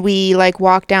 and we like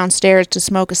walked downstairs to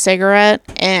smoke a cigarette,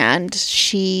 and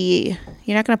you're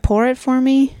not gonna pour it for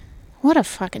me? What a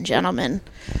fucking gentleman.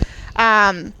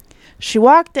 We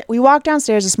walked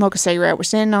downstairs to smoke a cigarette. We're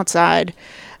sitting outside,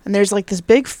 and there's like this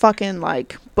big fucking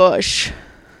like bush,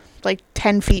 like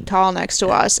 10 feet tall next to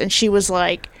us, and she was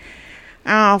like,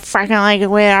 "Oh, fucking like the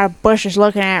way our bush is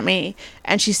looking at me,"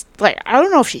 and she's like, I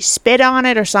don't know if she spit on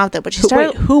it or something, but she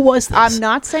started. Wait, who was this? I'm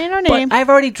not saying her name. But I've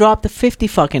already dropped the 50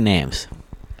 fucking names.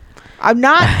 I'm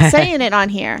not saying it on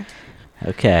here.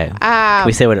 Okay. Can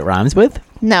we say what it rhymes with?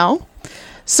 No.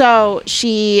 So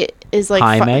she is like,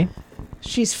 Jaime.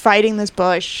 she's fighting this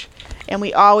bush, and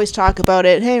we always talk about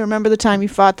it. Hey, remember the time you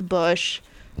fought the bush?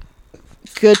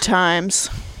 Good times.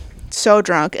 So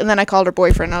drunk. And then I called her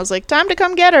boyfriend. I was like, time to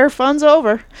come get her. Fun's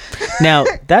over. Now,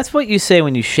 that's what you say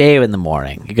when you shave in the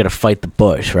morning. You got to fight the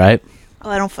bush, right? Oh,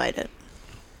 I don't fight it.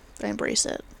 I embrace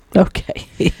it. Okay.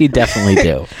 You definitely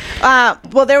do.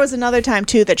 Well, there was another time,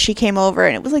 too, that she came over,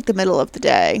 and it was like the middle of the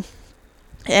day.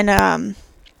 And,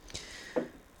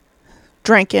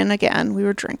 drinking again. We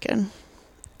were drinking.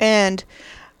 And,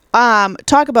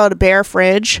 talk about a bare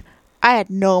fridge. I had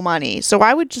no money. So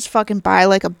I would just fucking buy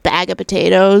like a bag of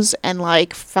potatoes and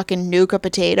like fucking nuke a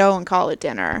potato and call it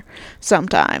dinner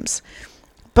sometimes.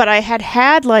 But I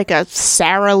had like a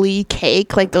Sara Lee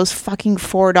cake, like those fucking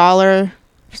 $4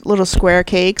 little square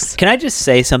cakes. Can I just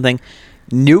say something?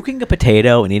 Nuking a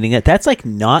potato and eating it, that's like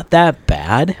not that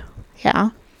bad.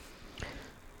 Yeah.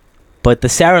 But the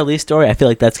Sara Lee story, I feel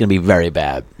like that's going to be very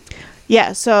bad.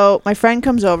 Yeah, so my friend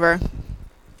comes over.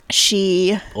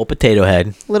 She, Old potato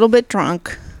head. a little bit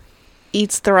drunk,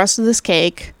 eats the rest of this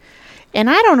cake, and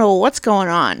I don't know what's going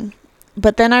on.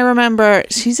 But then I remember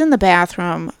she's in the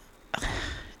bathroom,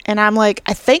 and I'm like,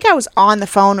 I think I was on the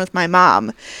phone with my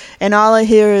mom, and all I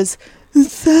hear is,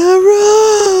 Sarah!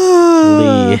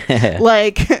 Lee.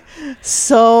 Like,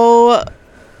 so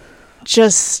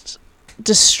just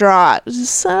distraught.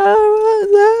 Sarah.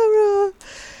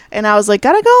 And I was like,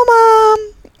 gotta go, Mom.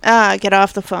 Get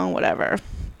off the phone, whatever.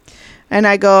 And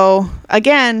I go,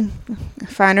 again,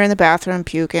 find her in the bathroom,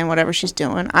 puking, whatever she's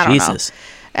doing. I don't know.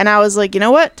 And I was like, you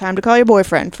know what? Time to call your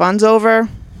boyfriend. Fun's over.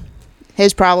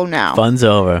 His problem now. Fun's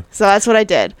over. So that's what I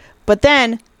did. But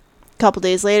then, a couple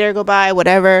days later, go by,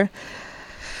 whatever.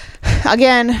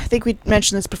 Again, I think we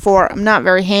mentioned this before. I'm not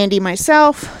very handy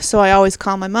myself, so I always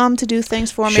call my mom to do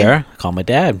things for me. Sure. Call my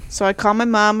dad. So I call my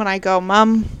mom and I go,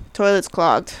 Mom, toilet's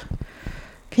clogged.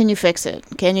 Can you fix it?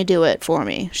 Can you do it for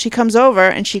me? She comes over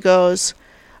and she goes,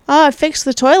 oh, I fixed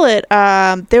the toilet.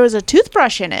 There was a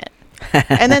toothbrush in it.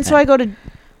 And then so I go to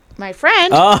my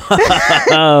friend.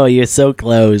 Oh, you're so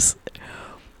close.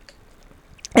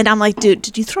 And I'm like, dude,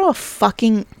 did you throw a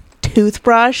fucking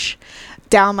toothbrush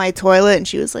down my toilet? And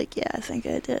she was like, yeah, I think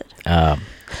I did.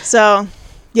 So,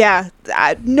 yeah,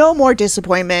 no more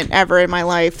disappointment ever in my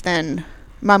life than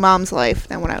my mom's life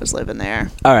than when I was living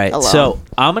there. All right, alone. So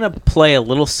I'm going to play a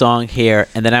little song here,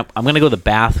 and then I'm going to go to the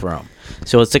bathroom.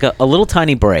 So it's like a little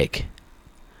tiny break.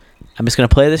 I'm just going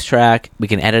to play this track. We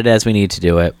can edit it as we need to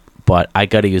do it, but I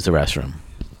got to use the restroom.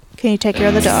 Can you take care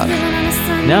of the dog?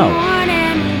 No.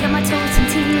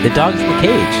 The dog's in the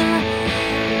cage.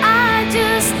 I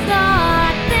just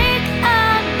thought, think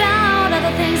about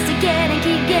other things to get and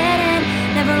keep getting.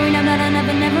 Never enough,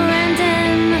 never ending.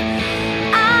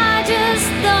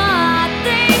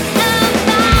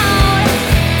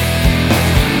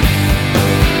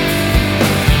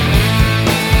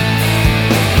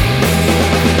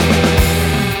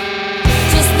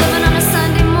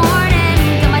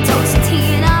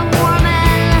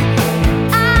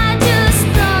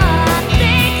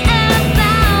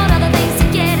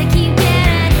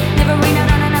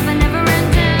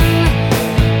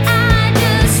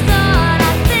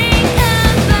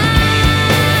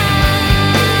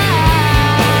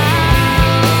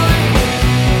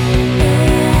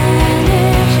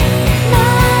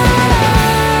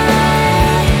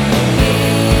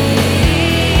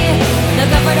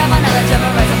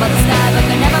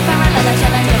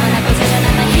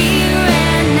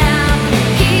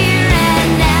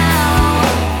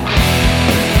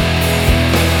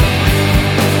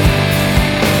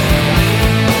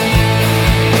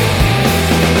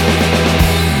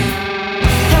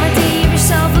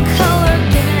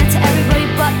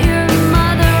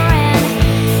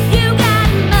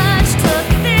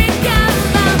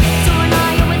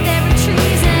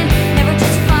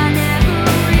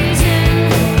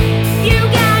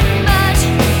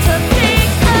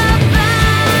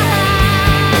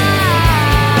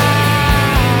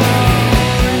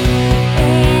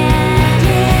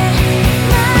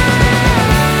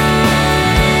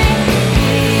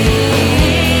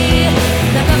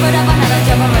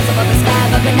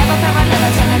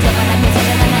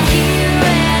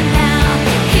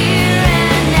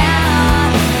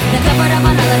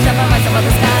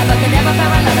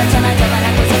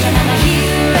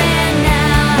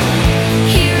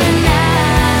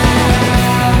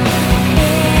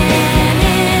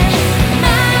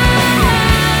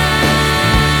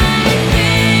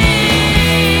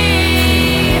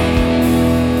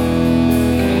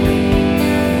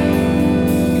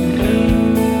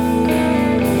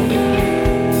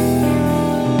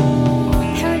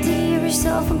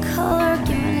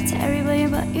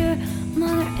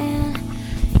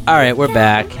 All right, we're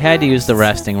back. Had to use the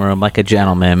resting room like a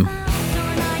gentleman.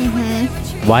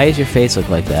 Why does your face look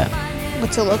like that?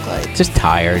 What's it look like? Just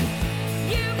tired.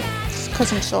 It's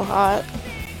because I'm so hot.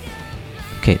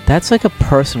 Okay, that's like a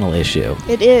personal issue.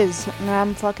 It is, and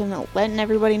I'm fucking letting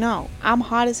everybody know. I'm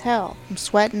hot as hell. I'm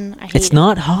sweating. I hate It's it.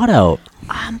 not hot out.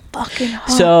 I'm fucking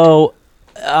hot. So,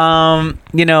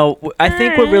 you know, I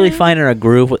think we're really finding a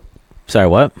groove with... Sorry,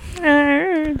 what?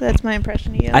 That's my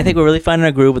impression of you. I think we're really finding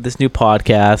a groove with this new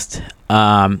podcast.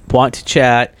 Want to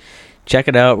chat? Check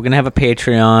it out. We're going to have a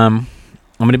Patreon. I'm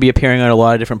going to be appearing on a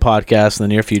lot of different podcasts in the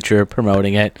near future,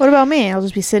 promoting it. What about me? I'll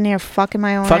just be sitting here fucking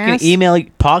my own Fucking ass. email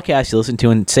podcasts you listen to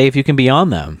and say if you can be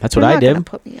on them. That's what They're I not did. gonna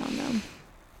put me on them.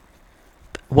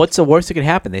 What's the worst that could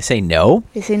happen? They say no?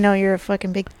 They say no. You're a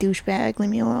fucking big douchebag. Leave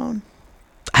me alone.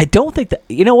 I don't think that...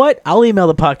 You know what? I'll email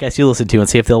the podcast you listen to and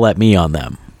see if they'll let me on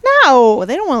them. No,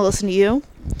 they don't want to listen to you.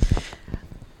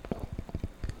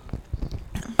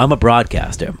 I'm a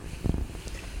broadcaster.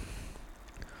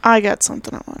 I got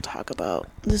something I want to talk about.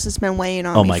 This has been weighing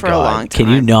on Oh me my for a long god. time. Can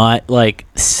you not, like,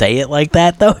 say it like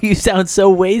that, though? You sound so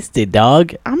wasted,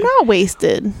 dog. I'm not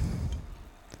wasted.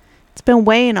 It's been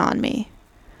weighing on me.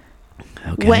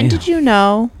 Okay. When did you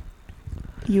know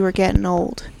you were getting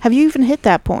old? Have you even hit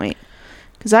that point?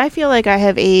 Because I feel like I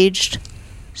have aged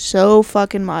so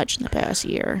fucking much in the past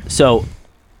year. So,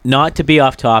 not to be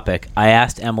off topic, I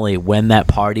asked Emily when that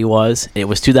party was. It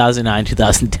was 2009,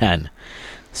 2010.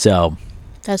 So,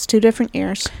 That's 2 different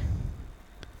years.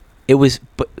 it was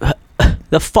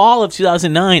the fall of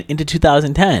 2009 into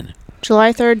 2010.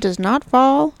 July 3rd does not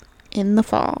fall in the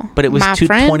fall. But it was My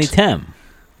 2010.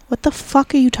 What the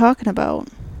fuck are you talking about?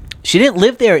 She didn't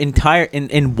live there in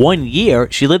 1 year.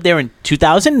 She lived there in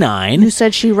 2009. You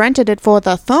said she rented it for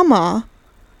the summer.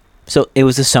 So it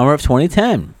was the summer of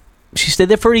 2010. She stayed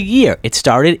there for a year. It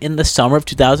started in the summer of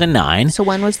 2009. So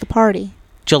when was the party?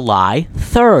 July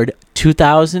 3rd,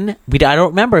 2000. I don't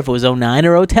remember if it was 09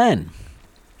 or 010.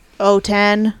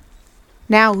 010.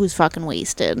 Now who's fucking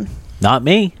wasted? Not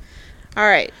me. All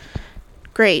right.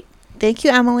 Great. Thank you,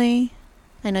 Emily.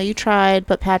 I know you tried,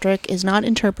 but Patrick is not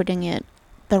interpreting it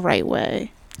the right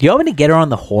way. You want me to get her on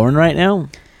the horn right now?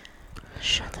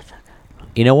 Shut the fuck up.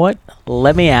 You know what?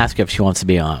 Let me ask her if she wants to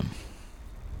be on.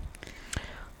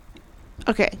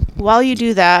 Okay. While you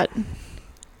do that,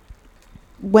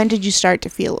 when did you start to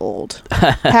feel old?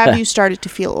 Have you started to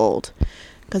feel old?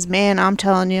 Because, man, I'm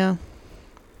telling you,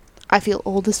 I feel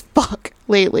old as fuck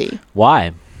lately.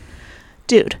 Why?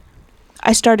 Dude,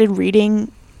 I started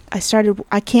reading...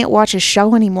 I can't watch a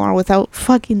show anymore without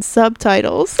fucking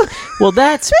subtitles. Well,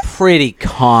 that's pretty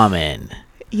common.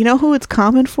 You know who it's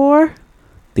common for?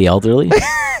 The elderly?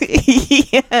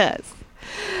 Yes.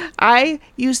 I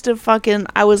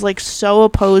was like so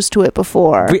opposed to it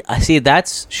before. See,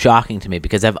 that's shocking to me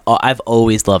because I've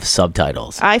always loved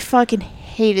subtitles. I fucking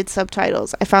hated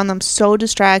subtitles. I found them so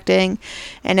distracting.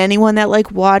 And anyone that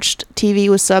like watched TV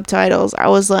with subtitles, I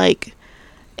was like,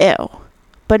 ew.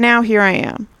 But now here I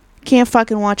am. Can't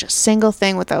fucking watch a single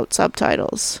thing without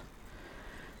subtitles.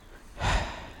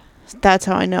 That's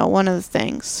how I know. One of the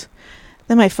things.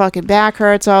 Then my fucking back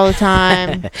hurts all the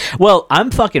time. Well, I'm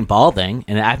fucking balding,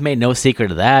 and I've made no secret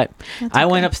of that. That's I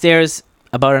okay. went upstairs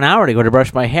about an hour to go to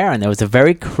brush my hair, and there was a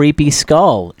very creepy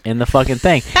skull in the fucking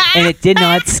thing. And it did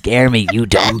not scare me, you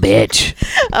dumb bitch.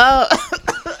 Oh.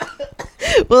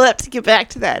 We'll have to get back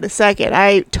to that in a second.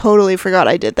 I totally forgot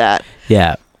I did that.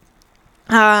 Yeah.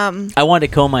 I wanted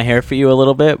to comb my hair for you a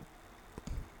little bit.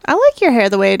 I like your hair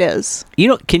the way it is.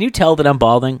 Can you tell that I'm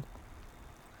balding?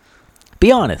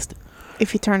 Be honest.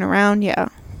 If you turn around, yeah.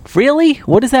 Really?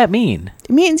 What does that mean? It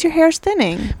means your hair's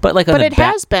thinning. But like on But the it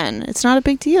back, has been. It's not a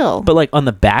big deal. but like on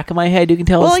the back of my head, you can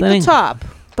tell Well, it's like thinning. the top.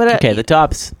 But Okay, the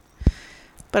top's.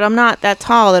 but I'm not that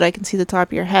tall that I can see the top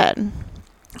of your head.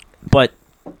 But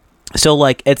so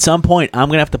like at some point, I'm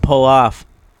gonna have to pull off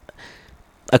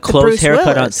a close Bruce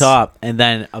haircut Willis. on top and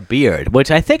then a beard,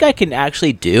 which I think I can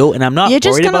actually do, and I'm not You're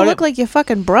just worried gonna about look it. like your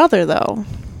fucking brother, though.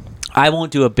 I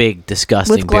won't do a big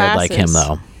disgusting With beard like him glasses.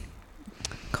 though.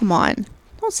 Come on,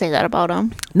 don't say that about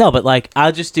him. No, but like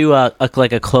I'll just do a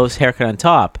close haircut on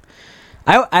top.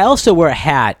 I also wear a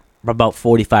hat about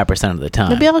 45% of the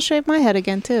time. Maybe I'll shave my head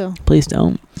again too. Please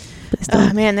don't. Please Oh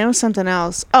don't. man, there was something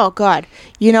else. Oh god,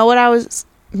 you know what I was?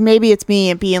 Maybe it's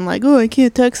me being like, oh, I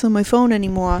can't text on my phone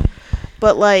anymore.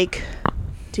 But like,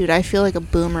 dude, I feel like a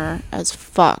boomer as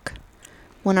fuck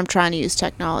when I'm trying to use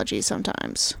technology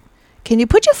sometimes. Can you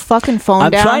put your fucking phone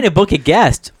I'm down? trying to book a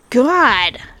guest.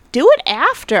 God, do it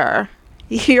after.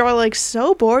 You're like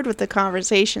so bored with the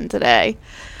conversation today.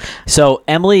 So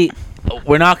Emily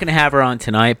we're not going to have her on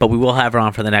tonight, but we will have her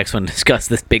on for the next one to discuss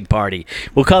this big party.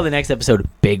 We'll call the next episode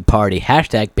Big Party.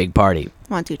 # Big Party.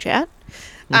 Want to chat?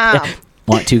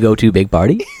 Want to go to Big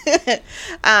Party?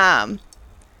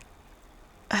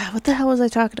 What the hell was I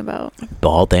talking about?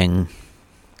 Balding.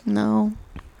 No.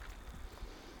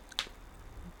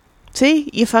 See,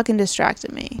 you fucking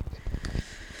distracted me.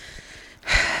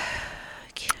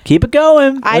 Keep it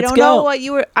going. I Let's don't go. know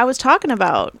what I was talking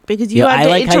about because you Yeah, had I to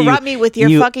like how interrupt me with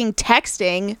your fucking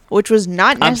texting, which was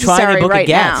not I'm necessary trying to book right a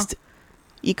guest. now.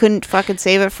 You couldn't fucking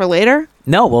save it for later?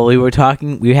 No, well, we were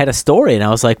talking. We had a story, and I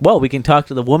was like, "Well, we can talk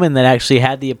to the woman that actually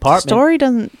had the apartment." Story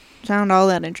doesn't sound all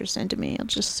that interesting to me. I'll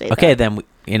just say Okay, that. then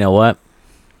you know what?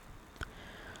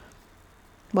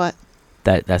 What?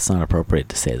 That's not appropriate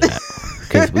to say that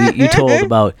because you told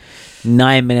about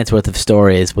 9 minutes worth of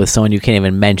stories with someone you can't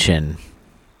even mention.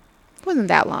 It wasn't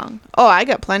that long. Oh, I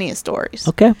got plenty of stories.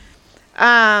 Okay.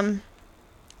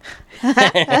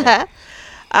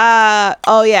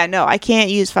 Oh yeah, no, I can't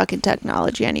use fucking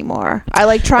technology anymore. I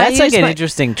like try That's to like use an my,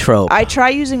 interesting trope. I try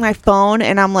using my phone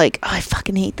and I'm like, oh, I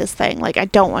fucking hate this thing. Like I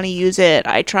don't want to use it.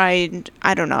 I try and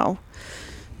I don't know.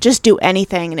 Just do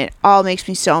anything and it all makes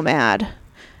me so mad.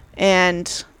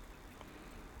 And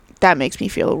that makes me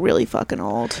feel really fucking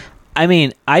old. I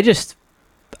mean, I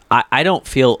don't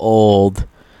feel old.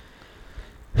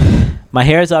 My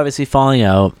hair is obviously falling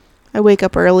out, I wake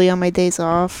up early on my days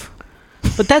off.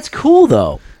 but that's cool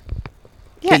though.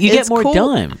 Yeah, you get it's more cool.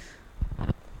 done.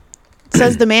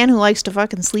 Says the man who likes to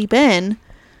fucking sleep in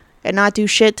and not do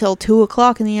shit till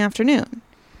 2:00 in the afternoon.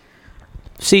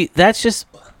 See, that's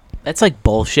like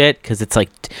bullshit because it's like,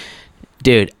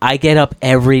 dude, I get up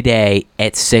every day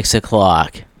at 6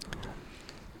 o'clock.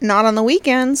 Not on the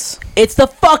weekends. It's the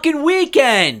fucking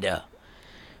weekend.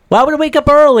 Why would I wake up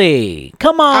early?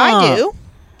 Come on. I do.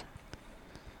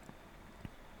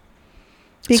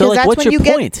 Because So, like, that's what's when your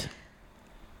you point?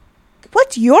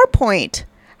 What's your point?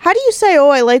 How do you say, oh,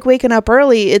 I like waking up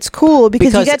early? It's cool because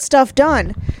you Because- get stuff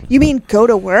done. You mean go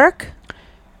to work?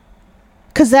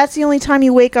 Because that's the only time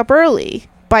you wake up early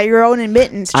by your own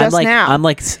admittance just now. I'm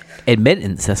like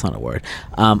admittance. That's not a word.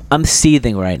 I'm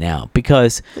seething right now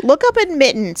because Look up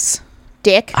admittance,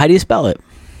 dick. how do you spell it?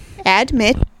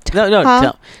 Admit.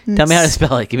 No. Tell me how to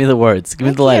spell it. Give me the words. Give me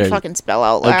I the can't letters. fucking spell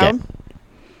out Okay. loud.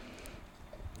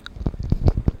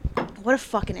 What a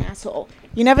fucking asshole.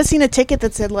 You never seen a ticket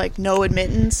that said, like, no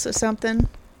admittance or something?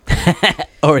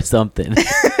 Or something.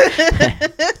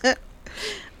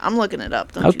 I'm looking it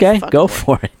up. Don't you Okay, fucking go worry.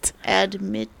 for it.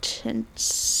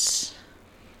 Admittance.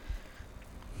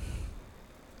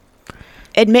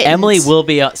 Admittance. Emily will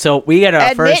be. So we get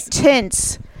our first.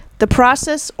 Admittance. The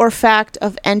process or fact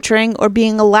of entering or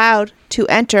being allowed to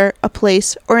enter a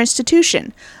place or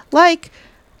institution. Like,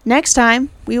 next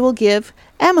time we will give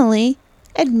Emily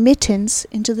admittance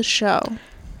into the show.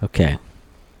 Okay.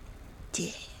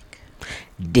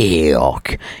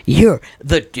 Dick. You're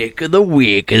the dick of the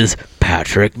week is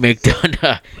Patrick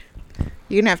McDonough.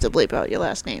 You're going to have to bleep out your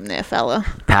last name there, fella.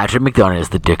 Patrick McDonough is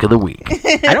the dick of the week.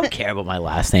 I don't care about my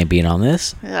last name being on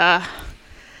this.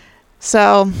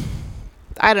 So,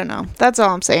 I don't know. That's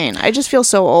all I'm saying. I just feel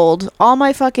so old. All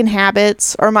my fucking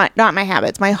habits, or not my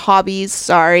habits, my hobbies,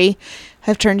 sorry,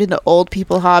 have turned into old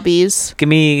people hobbies. Give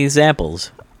me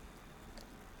examples.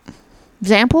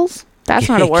 Examples? That's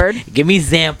not a word. Give me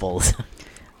examples.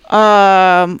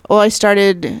 Well, I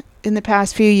started in the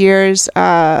past few years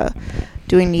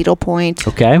doing needlepoint,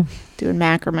 Okay. doing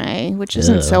macrame, which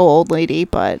isn't Ugh. so old lady,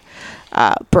 but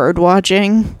bird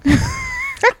watching.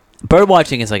 Bird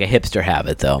watching is like a hipster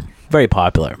habit, though. Very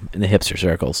popular in the hipster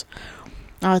circles.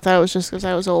 Oh, I thought it was just because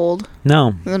I was old.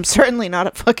 No. I'm certainly not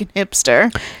a fucking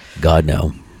hipster. God,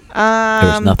 no.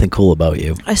 There's nothing cool about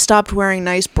you. I stopped wearing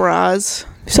nice bras.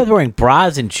 You stopped wearing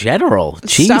bras in general.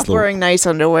 Jeez, Stopped Lou. wearing nice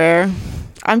underwear.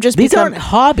 I'm just These aren't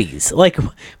hobbies. Like,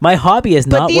 my hobby is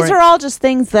But not these wearing... are all just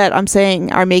things that I'm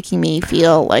saying are making me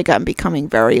feel like I'm becoming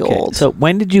very Okay, old. so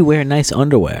when did you wear nice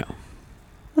underwear?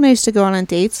 When I used to go on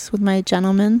dates with my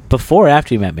gentleman. Before or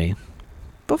after you met me?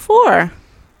 Before.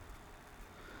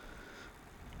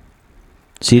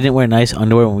 So you didn't wear nice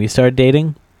underwear when we started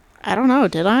dating? I don't know,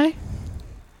 did I?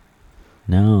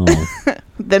 No.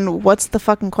 Then what's the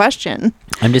fucking question?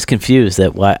 I'm just confused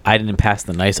that why I didn't pass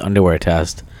the nice underwear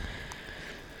test.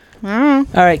 Oh,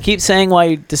 All right, keep saying why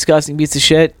you're disgusting piece of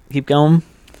shit. Keep going.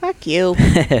 fuck you.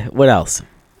 What else?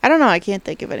 I don't know. I can't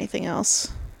think of anything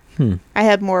else. Hmm. I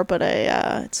had more, but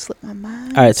it slipped my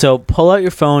mind. All right, so pull out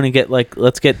your phone and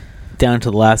let's get down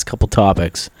to the last couple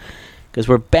topics because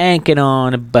we're banking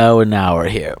on about an hour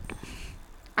here.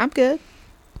 I'm good.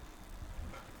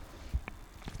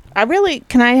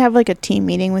 Can I have like a team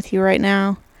meeting with you right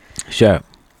now? Sure.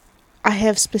 I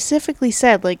have specifically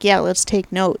said, like, yeah, let's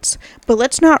take notes, but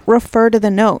let's not refer to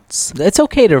the notes. It's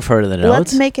okay to refer to the notes.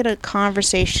 Let's make it a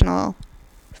conversational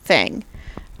thing,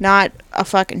 not a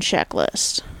fucking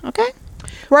checklist. Okay?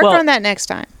 Work Well- on that next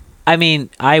time. I mean,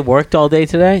 I worked all day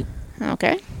today.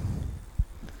 Okay?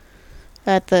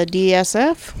 At the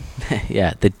DSF?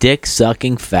 Yeah, the Dick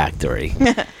Sucking Factory.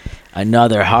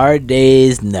 Another hard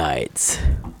day's nights.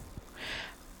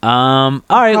 All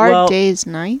right, Hard well, days,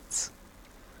 nights?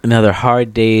 another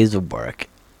hard day's of work.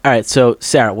 All right, so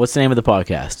Sarah, what's the name of the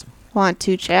podcast? Want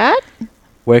to chat?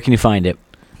 Where can you find it?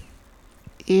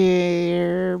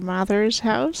 Your mother's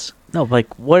house? No,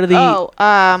 like, what are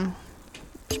the...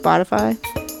 Spotify.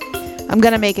 I'm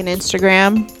gonna make an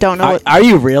Instagram. Don't know what Are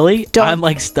you really? Don't- I'm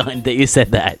like stunned that you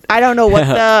said that. I don't know what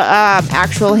the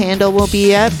actual handle will be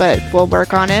yet, but we'll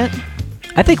work on it.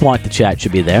 I think Want the Chat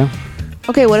should be there.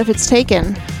 Okay, what if it's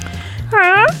taken?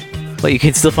 But you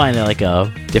can still find it like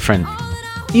a different...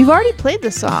 You've already played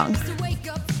the song.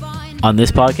 on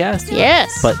this podcast.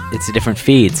 Yes. But it's a different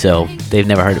feed, so they've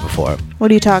never heard it before.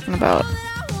 What are you talking about?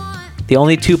 The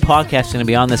only two podcasts going to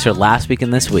be on this are last week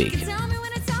and this week.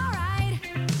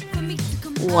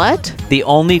 What? The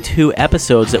only two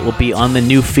episodes that will be on the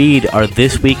new feed are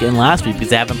this week and last week because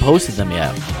they haven't posted them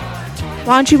yet.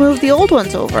 Why don't you move the old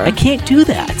ones over? I can't do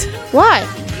that Why?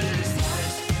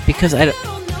 because I don't...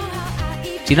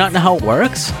 Do you not know how it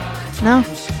works? No.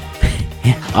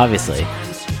 Yeah, obviously.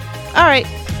 All right.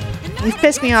 You've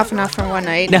pissed me off enough for one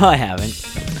night. No, I haven't.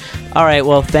 All right,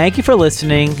 well, thank you for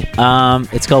listening.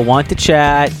 It's called Want to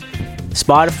Chat.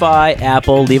 Spotify,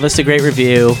 Apple, leave us a great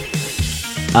review.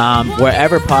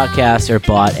 Wherever podcasts are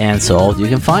bought and sold, you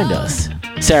can find us.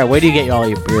 Sarah, where do you get all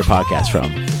your podcasts from?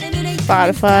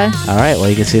 Spotify. All right, well,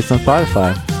 you can see it's on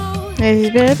Spotify. Maybe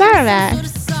it's better than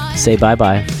that. Say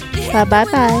bye-bye. Bye bye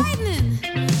bye.